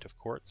variant of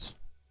quartz.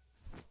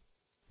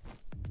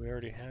 We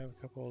already have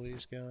a couple of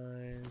these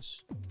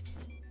guys.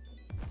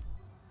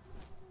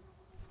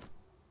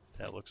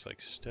 That looks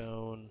like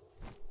stone.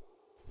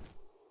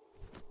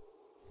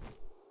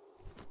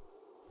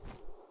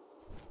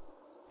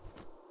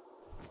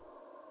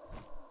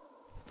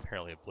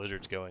 Apparently a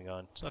blizzard's going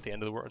on. It's not the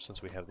end of the world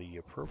since we have the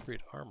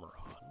appropriate armor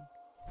on.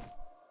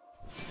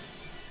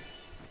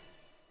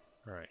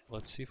 Alright,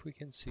 let's see if we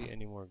can see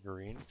any more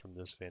green from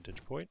this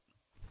vantage point.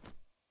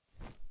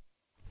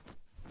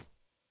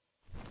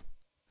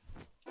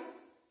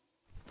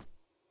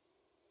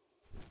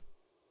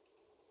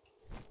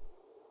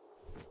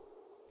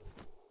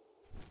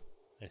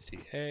 see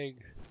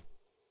egg.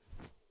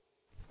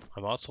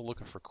 I'm also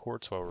looking for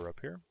quartz while we're up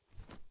here.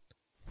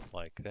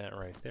 Like that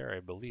right there, I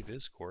believe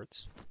is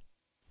quartz.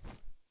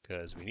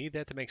 Because we need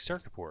that to make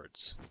circuit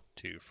boards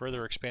to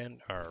further expand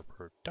our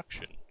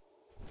production.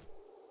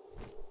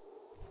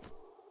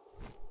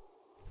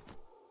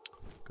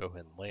 Go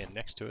ahead and land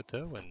next to it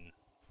though and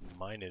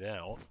mine it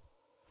out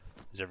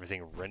as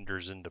everything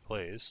renders into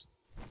place.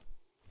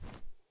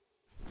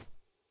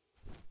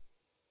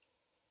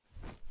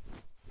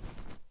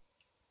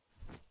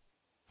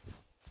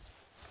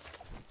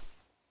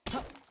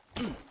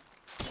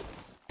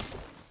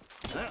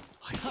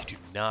 You do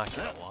not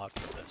get a lot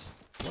from this.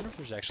 I wonder if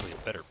there's actually a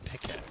better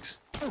pickaxe.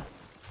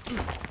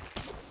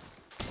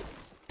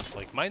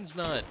 Like, mine's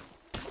not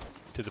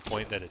to the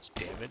point that it's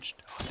damaged.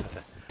 Oh, I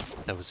thought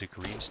that was a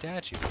green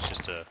statue. It's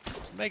just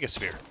it's a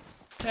megasphere.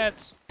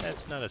 That's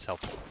not as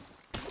helpful.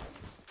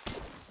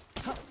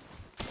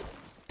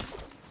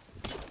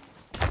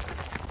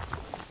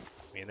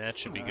 I mean, that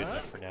should be good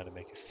enough for now to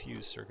make a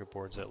few circuit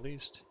boards at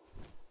least.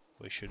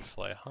 We should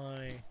fly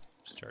high,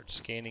 start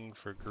scanning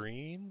for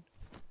green.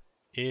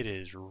 It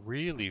is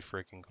really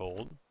freaking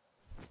cold.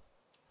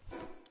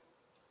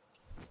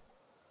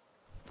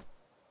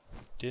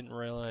 Didn't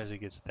realize it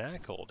gets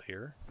that cold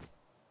here.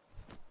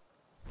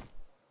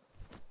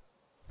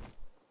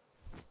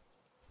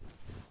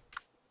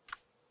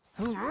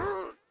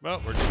 Well,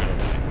 we're just gonna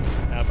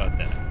die. How about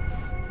that?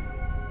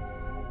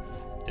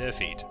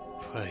 Defeat.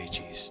 Oh,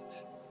 jeez.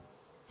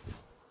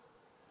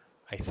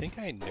 I think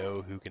I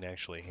know who can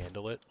actually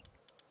handle it,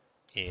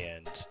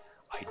 and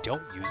I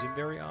don't use him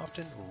very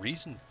often.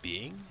 Reason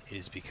being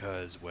is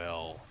because,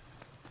 well,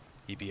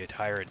 he'd be a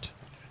tyrant,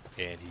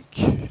 and he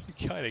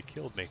kind of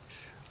killed me.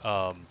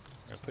 I'm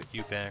gonna put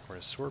you back. We're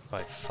gonna sort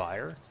by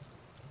fire.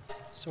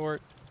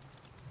 Sort.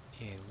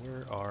 And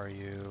where are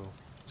you?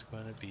 It's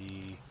gonna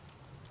be...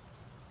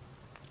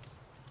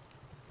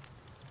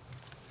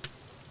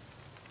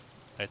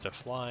 It's a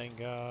flying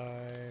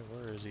guy.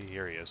 Where is he?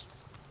 Here he is.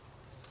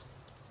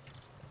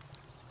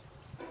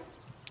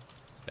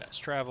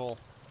 Fast travel.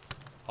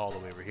 All the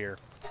way over here.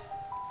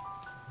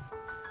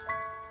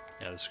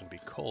 Now this is going to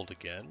be cold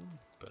again,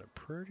 but I'm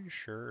pretty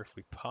sure if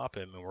we pop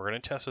him, and we're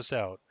going to test this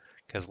out,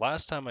 because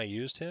last time I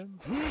used him,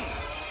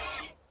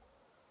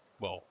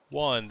 well,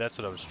 one, that's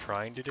what I was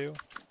trying to do.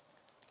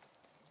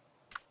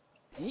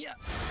 Yeah.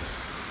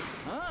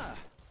 Ah.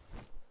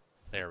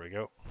 There we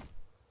go.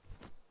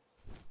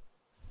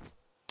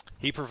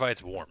 He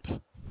provides warmth.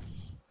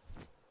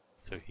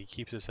 So he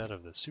keeps us out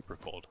of the super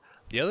cold.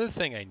 The other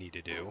thing I need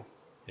to do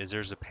is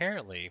there's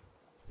apparently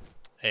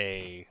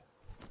I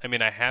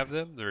mean, I have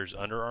them. There's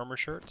Under Armour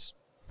shirts.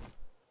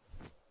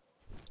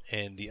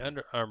 And the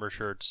Under Armour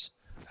shirts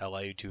allow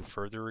you to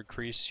further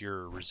increase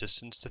your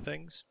resistance to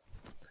things.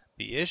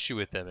 The issue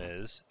with them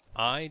is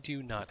I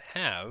do not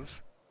have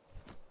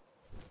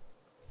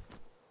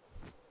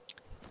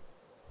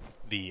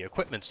the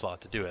equipment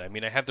slot to do it. I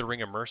mean, I have the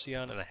Ring of Mercy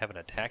on and I have an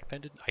attack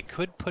pendant. I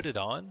could put it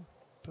on,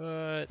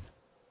 but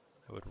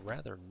I would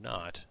rather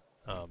not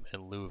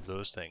in lieu of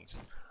those things.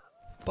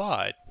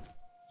 But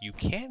you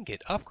can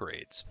get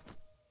upgrades,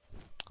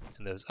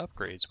 and those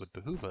upgrades would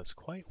behoove us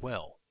quite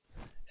well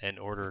in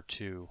order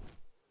to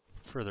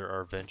further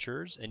our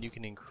ventures, and you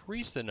can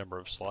increase the number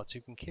of slots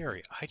you can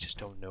carry. I just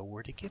don't know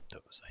where to get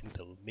those. I need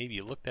to maybe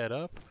look that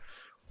up.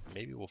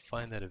 Maybe we'll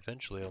find that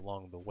eventually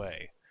along the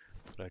way.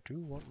 But I do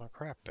want my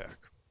crap back.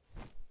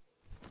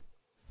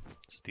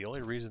 It's the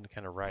only reason to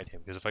kind of ride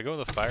him, because if I go in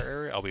the fire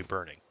area, I'll be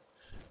burning.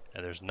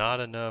 And there's not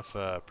enough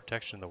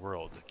protection in the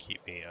world to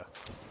keep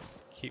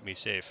me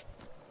safe.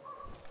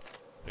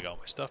 I got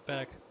my stuff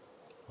back.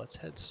 Let's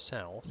head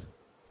south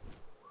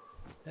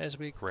as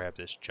we grab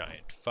this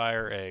giant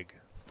fire egg.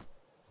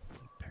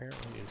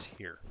 Apparently is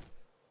here.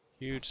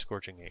 Huge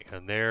scorching egg.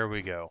 And there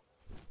we go.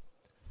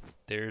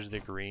 There's the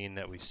green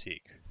that we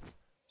seek.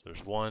 So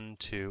there's 1,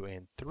 2,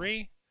 and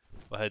 3.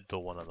 We'll head to the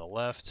one on the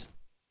left.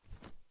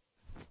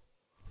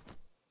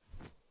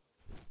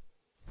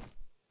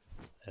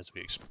 As we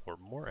explore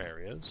more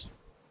areas.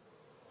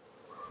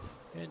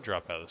 And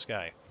drop out of the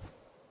sky.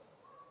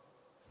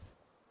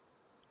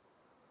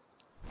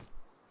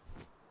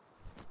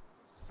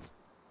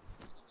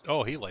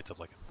 Oh, he lights up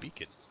like a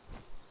beacon.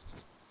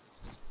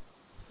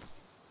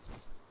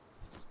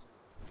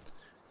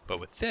 But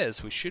with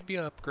this, we should be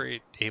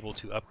able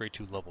to upgrade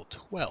to level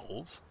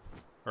 12,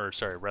 or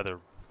sorry, rather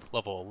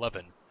level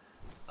 11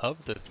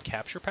 of the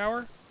capture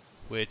power,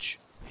 which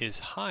is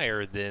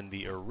higher than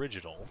the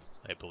original,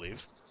 I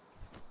believe.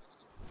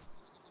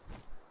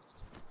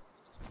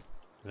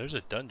 There's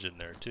a dungeon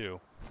there too.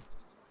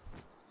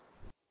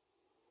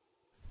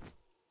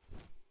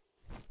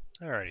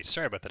 Alrighty,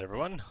 sorry about that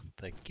everyone.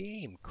 The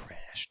game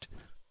crashed.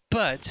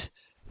 But,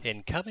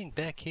 in coming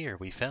back here,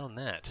 we found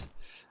that.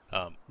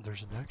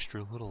 There's an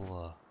extra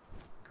little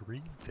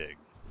green thing.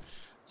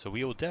 So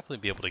we will definitely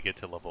be able to get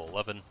to level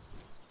 11.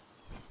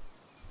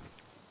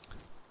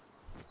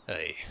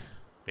 Hey.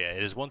 Yeah,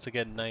 it is once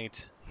again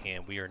night,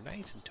 and we are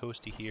nice and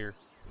toasty here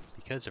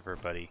because of our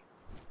buddy.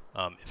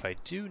 If I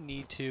do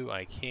need to,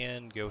 I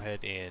can go ahead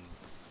and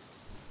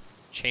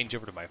change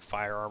over to my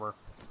fire armor,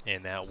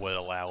 and that would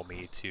allow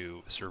me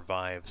to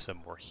survive some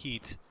more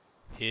heat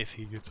if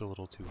he gets a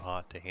little too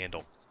hot to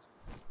handle.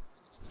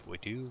 We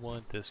do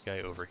want this guy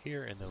over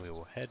here, and then we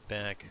will head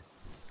back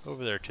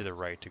over there to the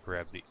right to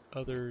grab the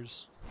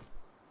others,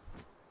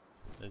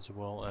 as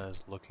well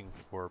as looking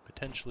for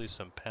potentially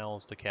some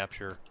pals to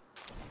capture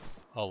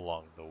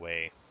along the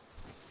way.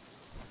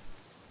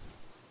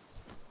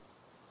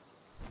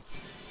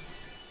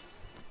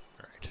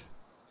 Alright,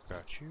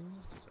 got you.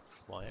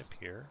 Fly up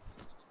here.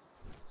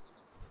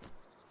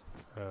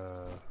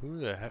 Who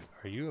the heck?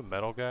 Are you a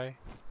metal guy?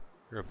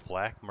 You're a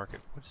black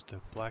market. What is the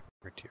black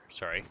market here?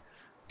 Sorry.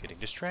 Getting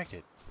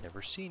distracted.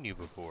 Never seen you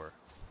before.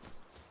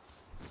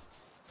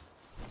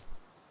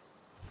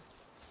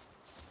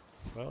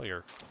 Well,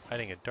 you're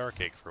hiding a dark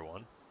egg for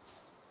one.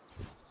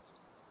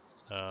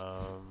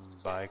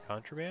 Buy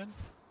contraband?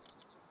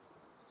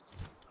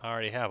 I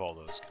already have all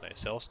those. Can I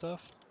sell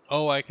stuff?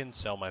 Oh, I can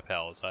sell my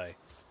pals.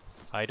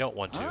 I don't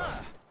want to.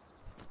 I'm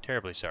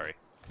terribly sorry.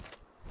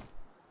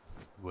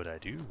 What I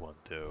do want,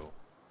 though,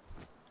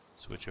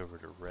 switch over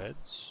to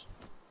reds.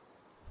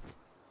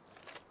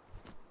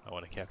 I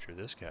want to capture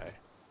this guy.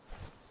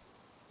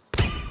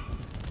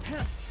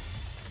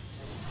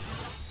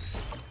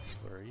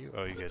 Where are you?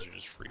 Oh, you guys are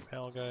just free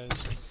pal guys.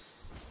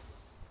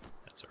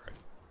 That's alright.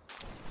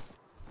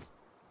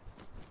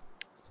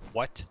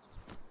 What?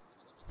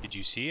 Did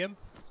you see him?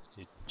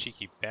 You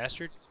cheeky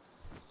bastard?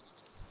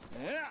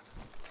 Yeah.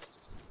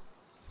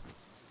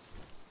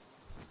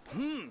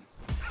 There's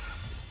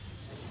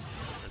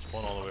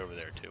one all the way over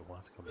there too. We'll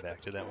have to come back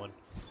to that one.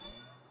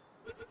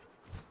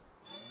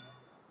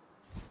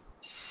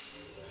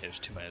 There's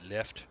to my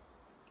left.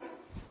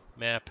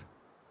 Map.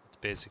 It's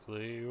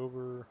basically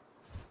over,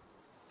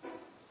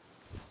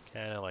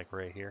 kind of like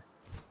right here.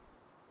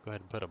 Go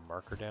ahead and put a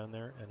marker down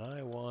there. And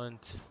I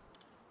want,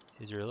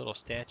 is there a little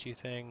statue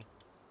thing?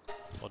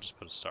 We'll just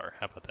put a star.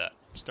 How about that?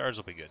 Stars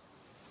will be good.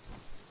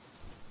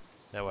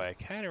 That way I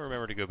kind of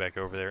remember to go back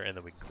over there and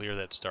then we can clear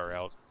that star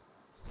out.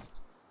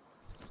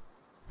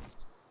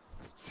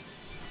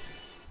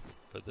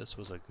 But this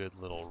was a good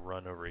little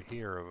run over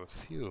here of a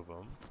few of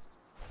them.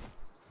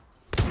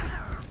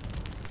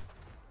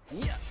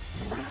 Yeah.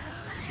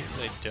 Seems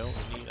I don't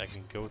need, I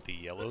can go with the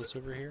yellows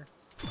over here.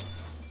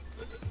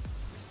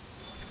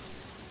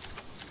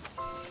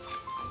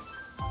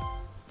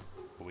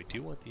 But we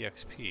do want the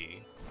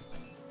XP.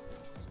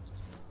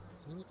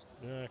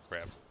 Ah,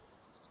 crap.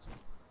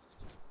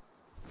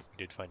 We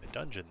did find a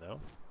dungeon though.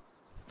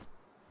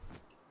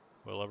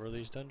 We'll over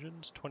these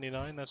dungeons.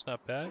 29, that's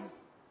not bad.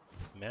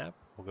 Map.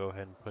 We'll go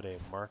ahead and put a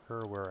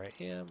marker where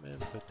I am and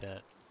put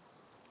that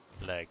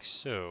like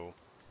so.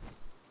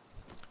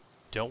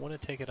 Don't want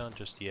to take it on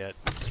just yet,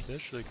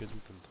 especially because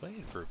we've been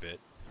playing for a bit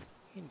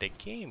and the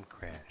game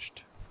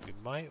crashed. We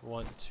might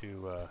want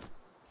to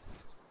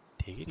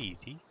take it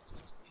easy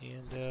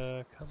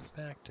and come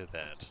back to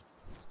that.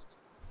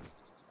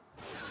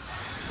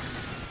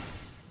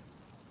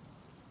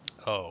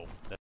 Oh,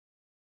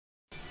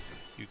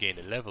 you gained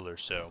a level or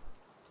so.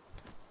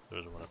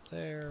 There's one up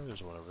there,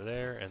 there's one over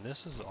there, and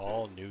this is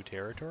all new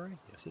territory?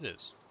 Yes, it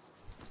is.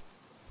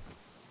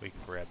 We can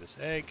grab this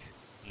egg.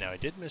 Now, I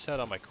did miss out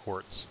on my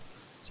quartz,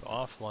 so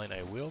offline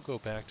I will go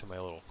back to my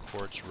little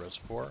quartz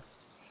reservoir,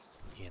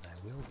 and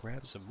I will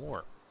grab some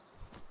more.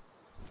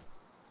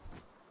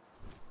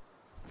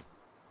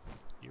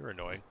 You're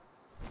annoying.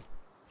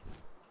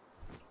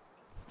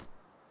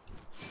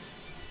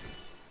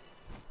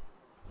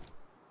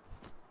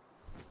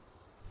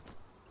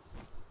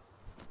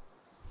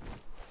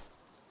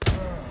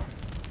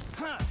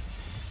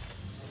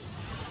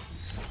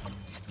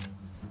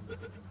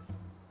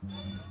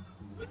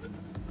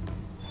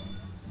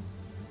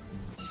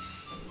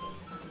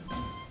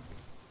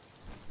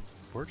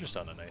 We're just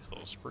on a nice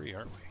little spree,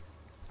 aren't we?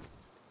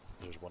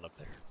 There's one up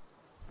there.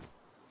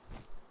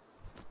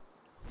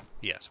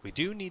 Yes, we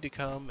do need to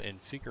come and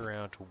figure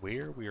out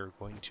where we are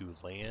going to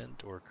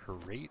land or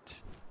create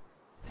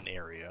an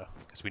area,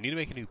 because we need to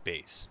make a new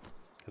base.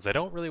 Because I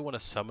don't really want to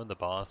summon the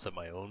boss at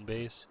my own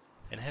base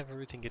and have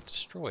everything get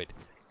destroyed,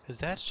 because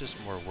that's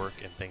just more work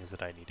and things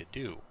that I need to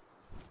do.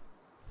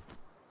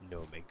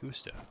 No me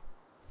gusta.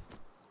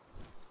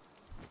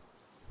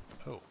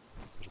 Oh,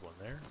 there's one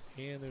there,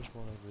 and there's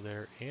one over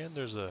there, and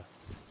there's a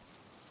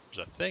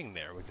thing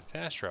there. We can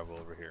fast travel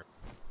over here.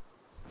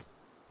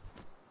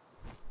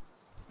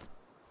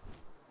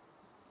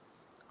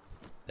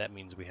 That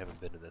means we haven't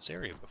been in this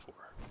area before,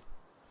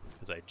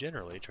 because I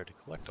generally try to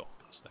collect all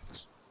of those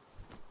things.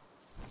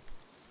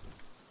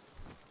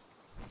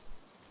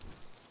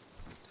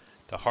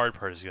 The hard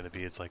part is going to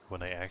be, it's like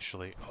when I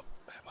actually, oh,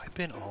 have I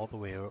been all the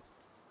way over?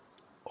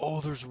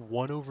 Oh, there's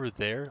one over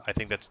there? I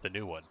think that's the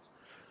new one.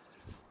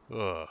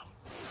 Ugh.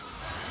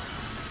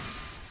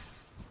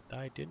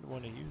 I didn't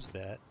want to use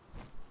that.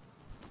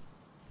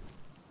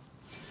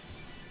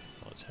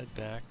 Let's head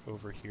back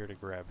over here to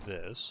grab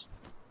this.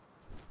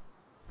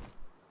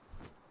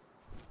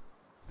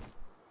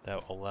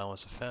 That will allow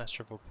us a fast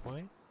travel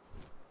point.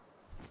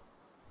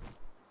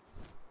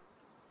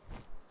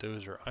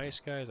 those are ice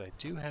guys. I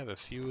do have a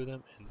few of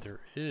them, and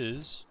there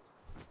is...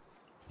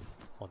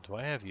 Well, do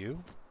I have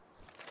you?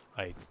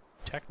 I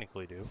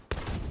technically do.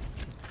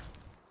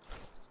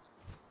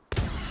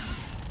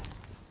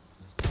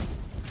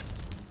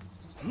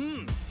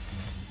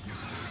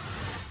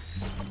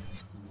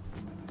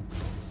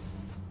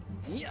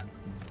 Yeah.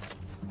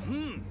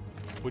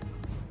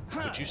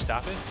 Would you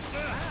stop it?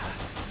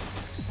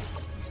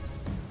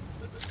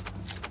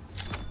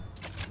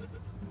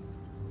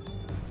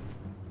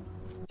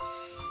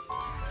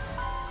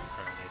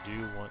 Alright, I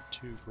do want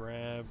to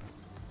grab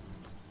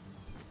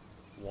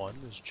one,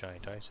 this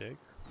giant ice egg.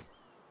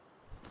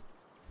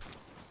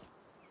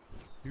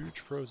 Huge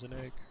frozen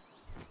egg.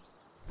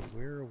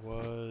 Where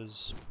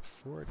was,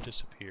 before it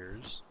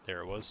disappears,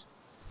 there it was.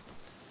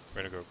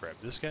 We're gonna go grab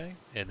this guy,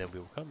 and then we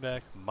will come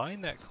back,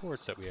 mine that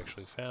quartz that we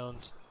actually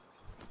found,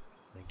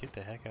 and get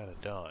the heck out of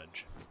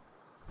Dodge.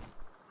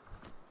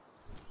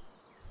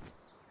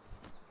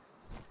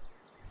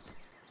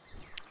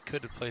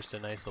 Could have placed a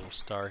nice little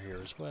star here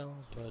as well,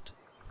 but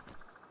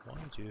why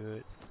do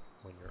it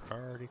when you're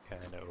already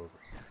kinda over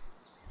here?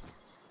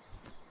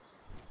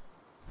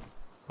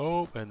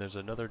 Oh, and there's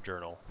another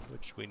journal,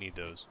 which we need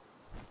those.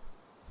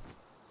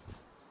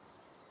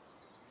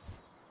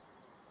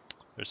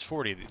 There's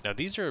 40 of these. Now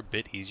these are a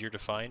bit easier to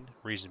find.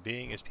 Reason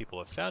being is people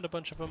have found a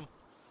bunch of them,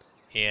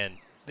 and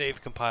they've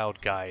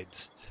compiled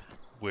guides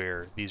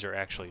where these are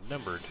actually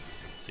numbered.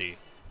 See,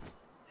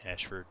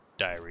 Ashford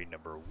Diary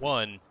number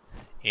 1,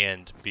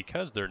 and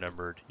because they're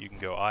numbered, you can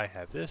go, I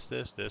have this,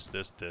 this, this,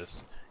 this,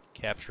 this.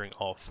 Capturing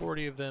all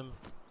 40 of them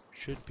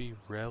should be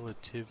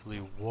relatively...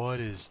 What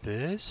is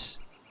this?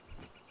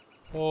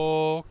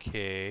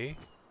 Okay.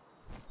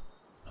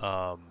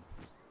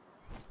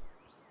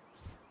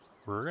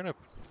 We're gonna...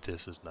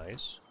 This is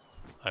nice.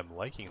 I'm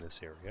liking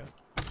this area.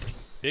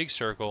 Big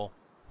circle.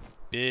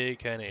 Big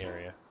kind of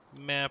area.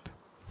 Map.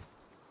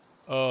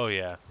 Oh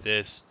yeah,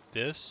 this.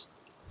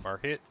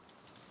 Mark it.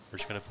 We're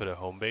just gonna put a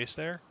home base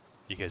there,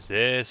 because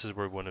this is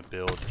where we want to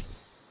build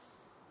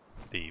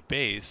the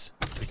base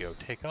to go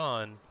take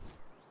on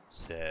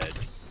said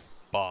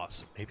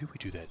boss. Maybe we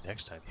do that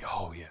next time.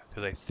 Oh yeah,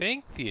 because I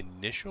think the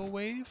initial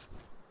wave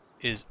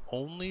is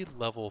only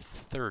level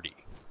 30.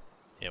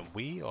 And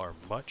we are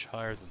much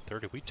higher than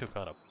 30. We took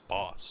on a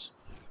boss.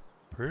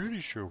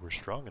 Pretty sure we're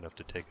strong enough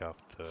to take on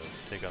the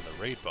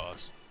raid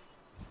boss.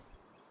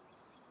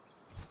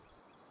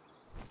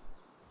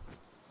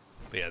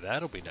 But yeah,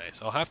 that'll be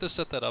nice. I'll have to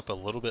set that up a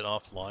little bit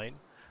offline,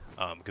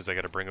 because I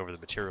got to bring over the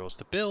materials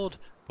to build.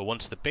 But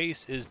once the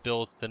base is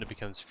built, then it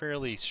becomes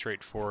fairly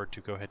straightforward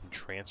to go ahead and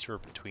transfer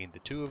between the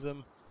two of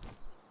them.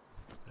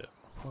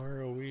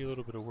 ROE, a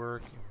little bit of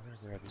work. And we're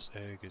gonna grab this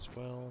egg as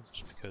well,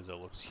 just because it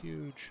looks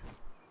huge.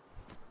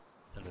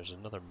 And there's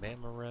another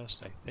Mamma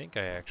Rest. I think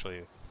I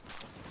actually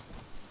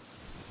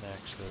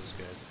maxed those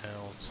guys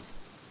out.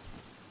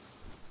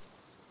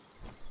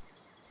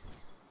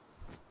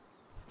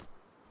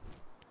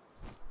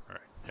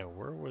 Alright, now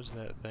where was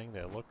that thing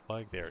that looked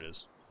like? There it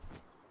is.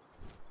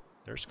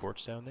 There's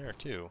Scorch down there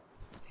too.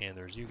 And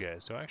there's you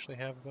guys. Do I actually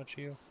have a bunch of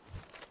you?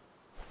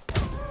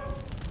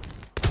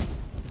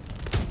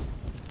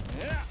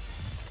 Yeah.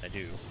 I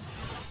do.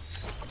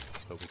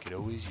 But we could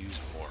always use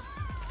more.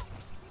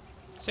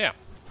 So yeah.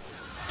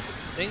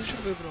 Things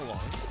are moving along.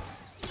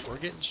 We're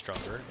getting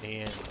stronger,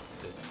 and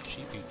the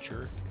sheepy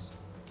jerk is...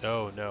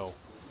 Oh no.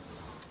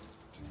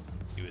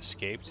 You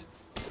escaped?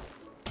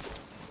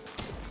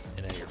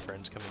 And now your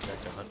friend's coming back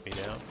to hunt me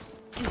down?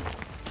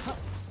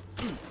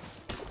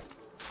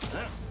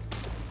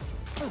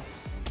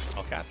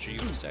 I'll capture you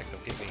in a sec,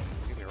 don't get me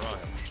wrong,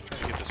 I'm just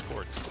trying to get this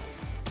quartz.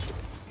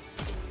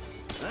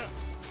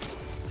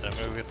 And I'm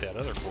gonna go get that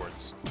other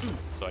quartz.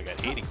 So I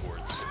got 80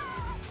 quartz.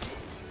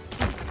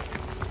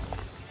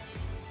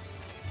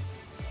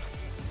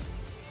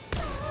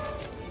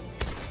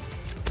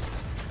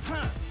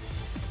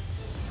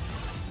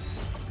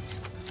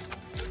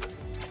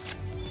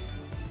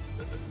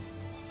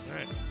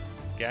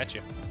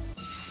 Gotcha.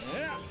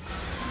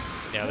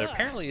 Now there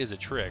apparently is a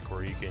trick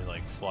where you can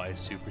like fly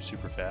super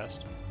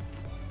fast.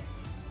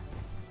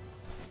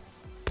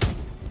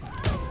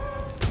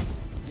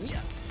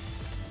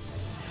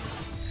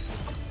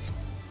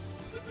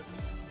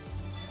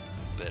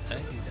 But I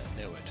do not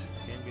know it.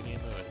 Can get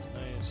ammo, it's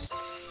nice.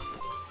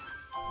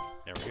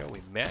 There we go,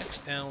 we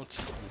maxed out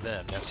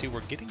them. Now see,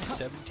 we're getting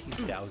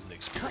 17,000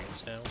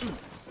 experience now.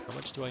 How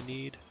much do I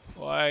need?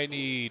 Well, I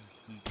need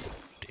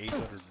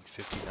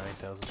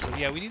 859,000. So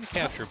yeah, we need to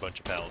capture a bunch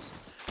of pals.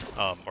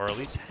 Or at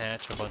least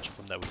hatch a bunch of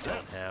them that we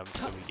don't have,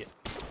 so we get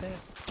that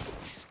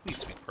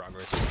sweet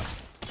progress.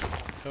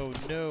 Oh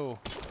no.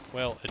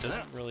 Well, it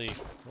doesn't really...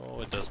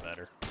 Well, it does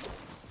matter.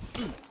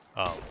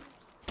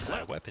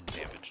 My weapon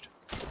damaged,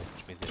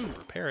 which means I can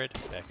repair it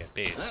back at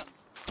base.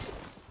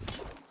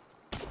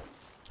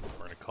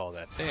 We're gonna call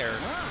that there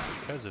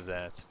because of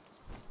that,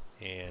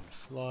 and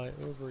fly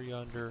over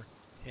yonder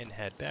and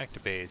head back to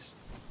base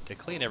to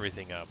clean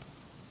everything up,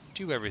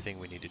 do everything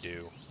we need to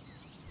do,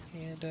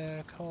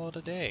 and call it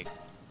a day,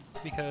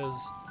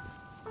 because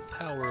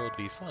Palworld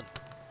be fun.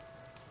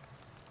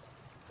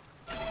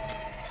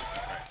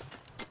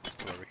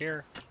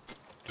 here.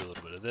 Do a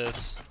little bit of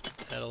this.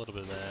 Add a little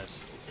bit of that.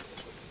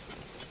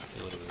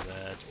 Do a little bit of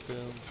that.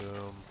 Boom,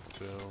 boom,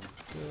 boom,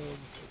 boom.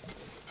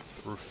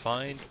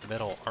 Refined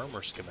metal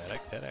armor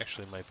schematic. That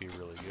actually might be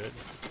really good.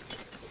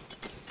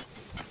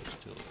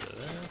 Do a little bit of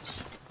that.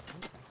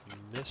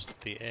 Missed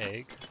the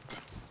egg.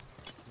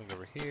 Look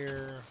over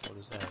here.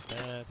 We'll just add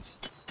that.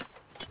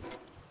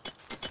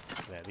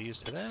 Add these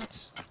to that.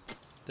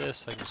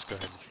 This I can just go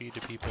ahead and feed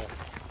to people.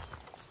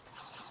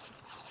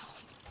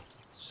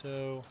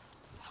 So,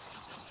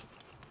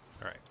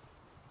 alright.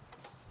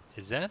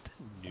 Is that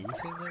the new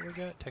thing that we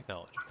got?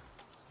 Technology.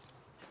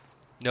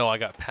 No, I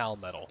got PAL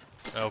metal.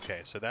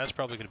 Okay, so that's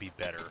probably going to be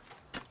better.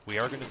 We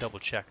are going to double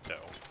check though.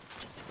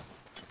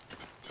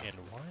 And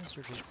why is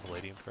there just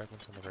palladium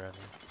fragments on the ground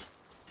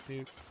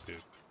here? Boop,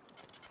 boop.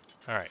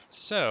 Alright,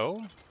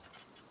 so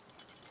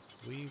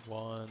we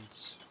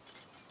want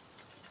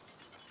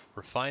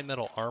refined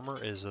metal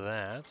armor is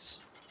that.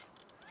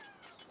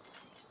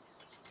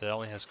 That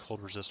only has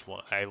cold resist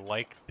one. I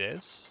like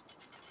this.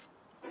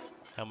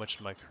 How much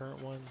is my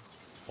current one?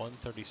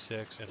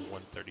 136 and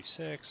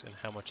 136. And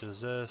how much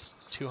is this?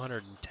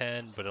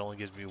 210, but it only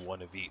gives me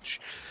one of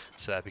each.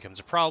 So that becomes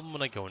a problem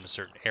when I go into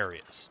certain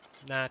areas.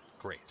 Not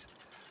great.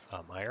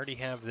 I already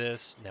have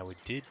this. Now we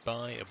did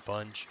buy a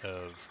bunch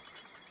of...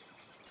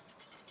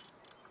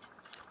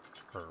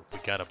 Or we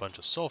got a bunch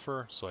of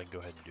sulfur, so I can go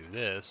ahead and do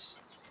this.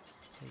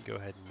 And go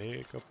ahead and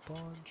make a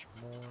bunch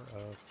more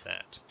of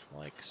that.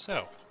 Like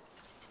so.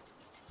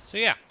 So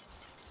yeah,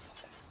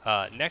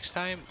 next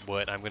time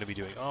what I'm going to be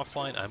doing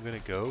offline, I'm going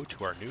to go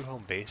to our new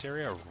home base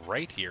area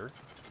right here,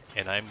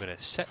 and I'm going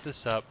to set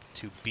this up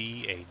to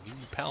be a new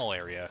PAL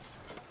area,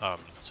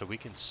 so we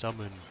can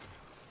summon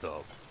the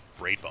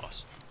raid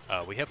boss.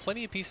 We have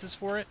plenty of pieces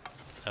for it.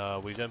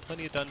 We've done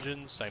plenty of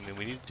dungeons. I mean,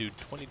 we need to do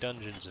 20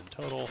 dungeons in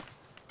total.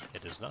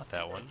 It is not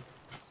that one.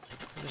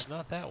 It is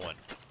not that one.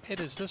 It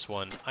is this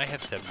one. I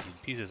have 17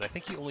 pieces. I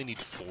think you only need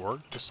 4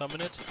 to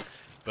summon it.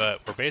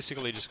 But we're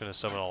basically just going to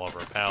summon all of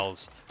our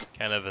pals,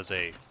 kind of as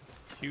a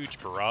huge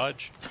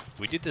barrage.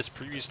 We did this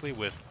previously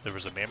with, there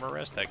was a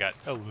Mamorest that got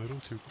a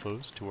little too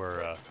close to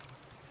our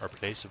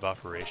place of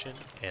operation,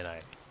 and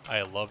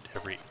I loved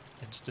every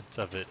instance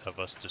of it, of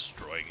us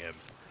destroying him.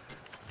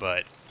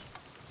 But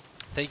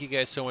thank you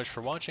guys so much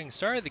for watching.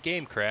 Sorry the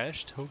game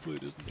crashed. Hopefully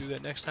it doesn't do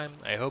that next time.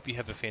 I hope you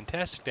have a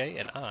fantastic day,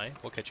 and I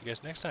will catch you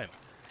guys next time.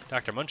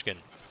 Dr. Munchkin,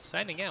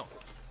 signing out.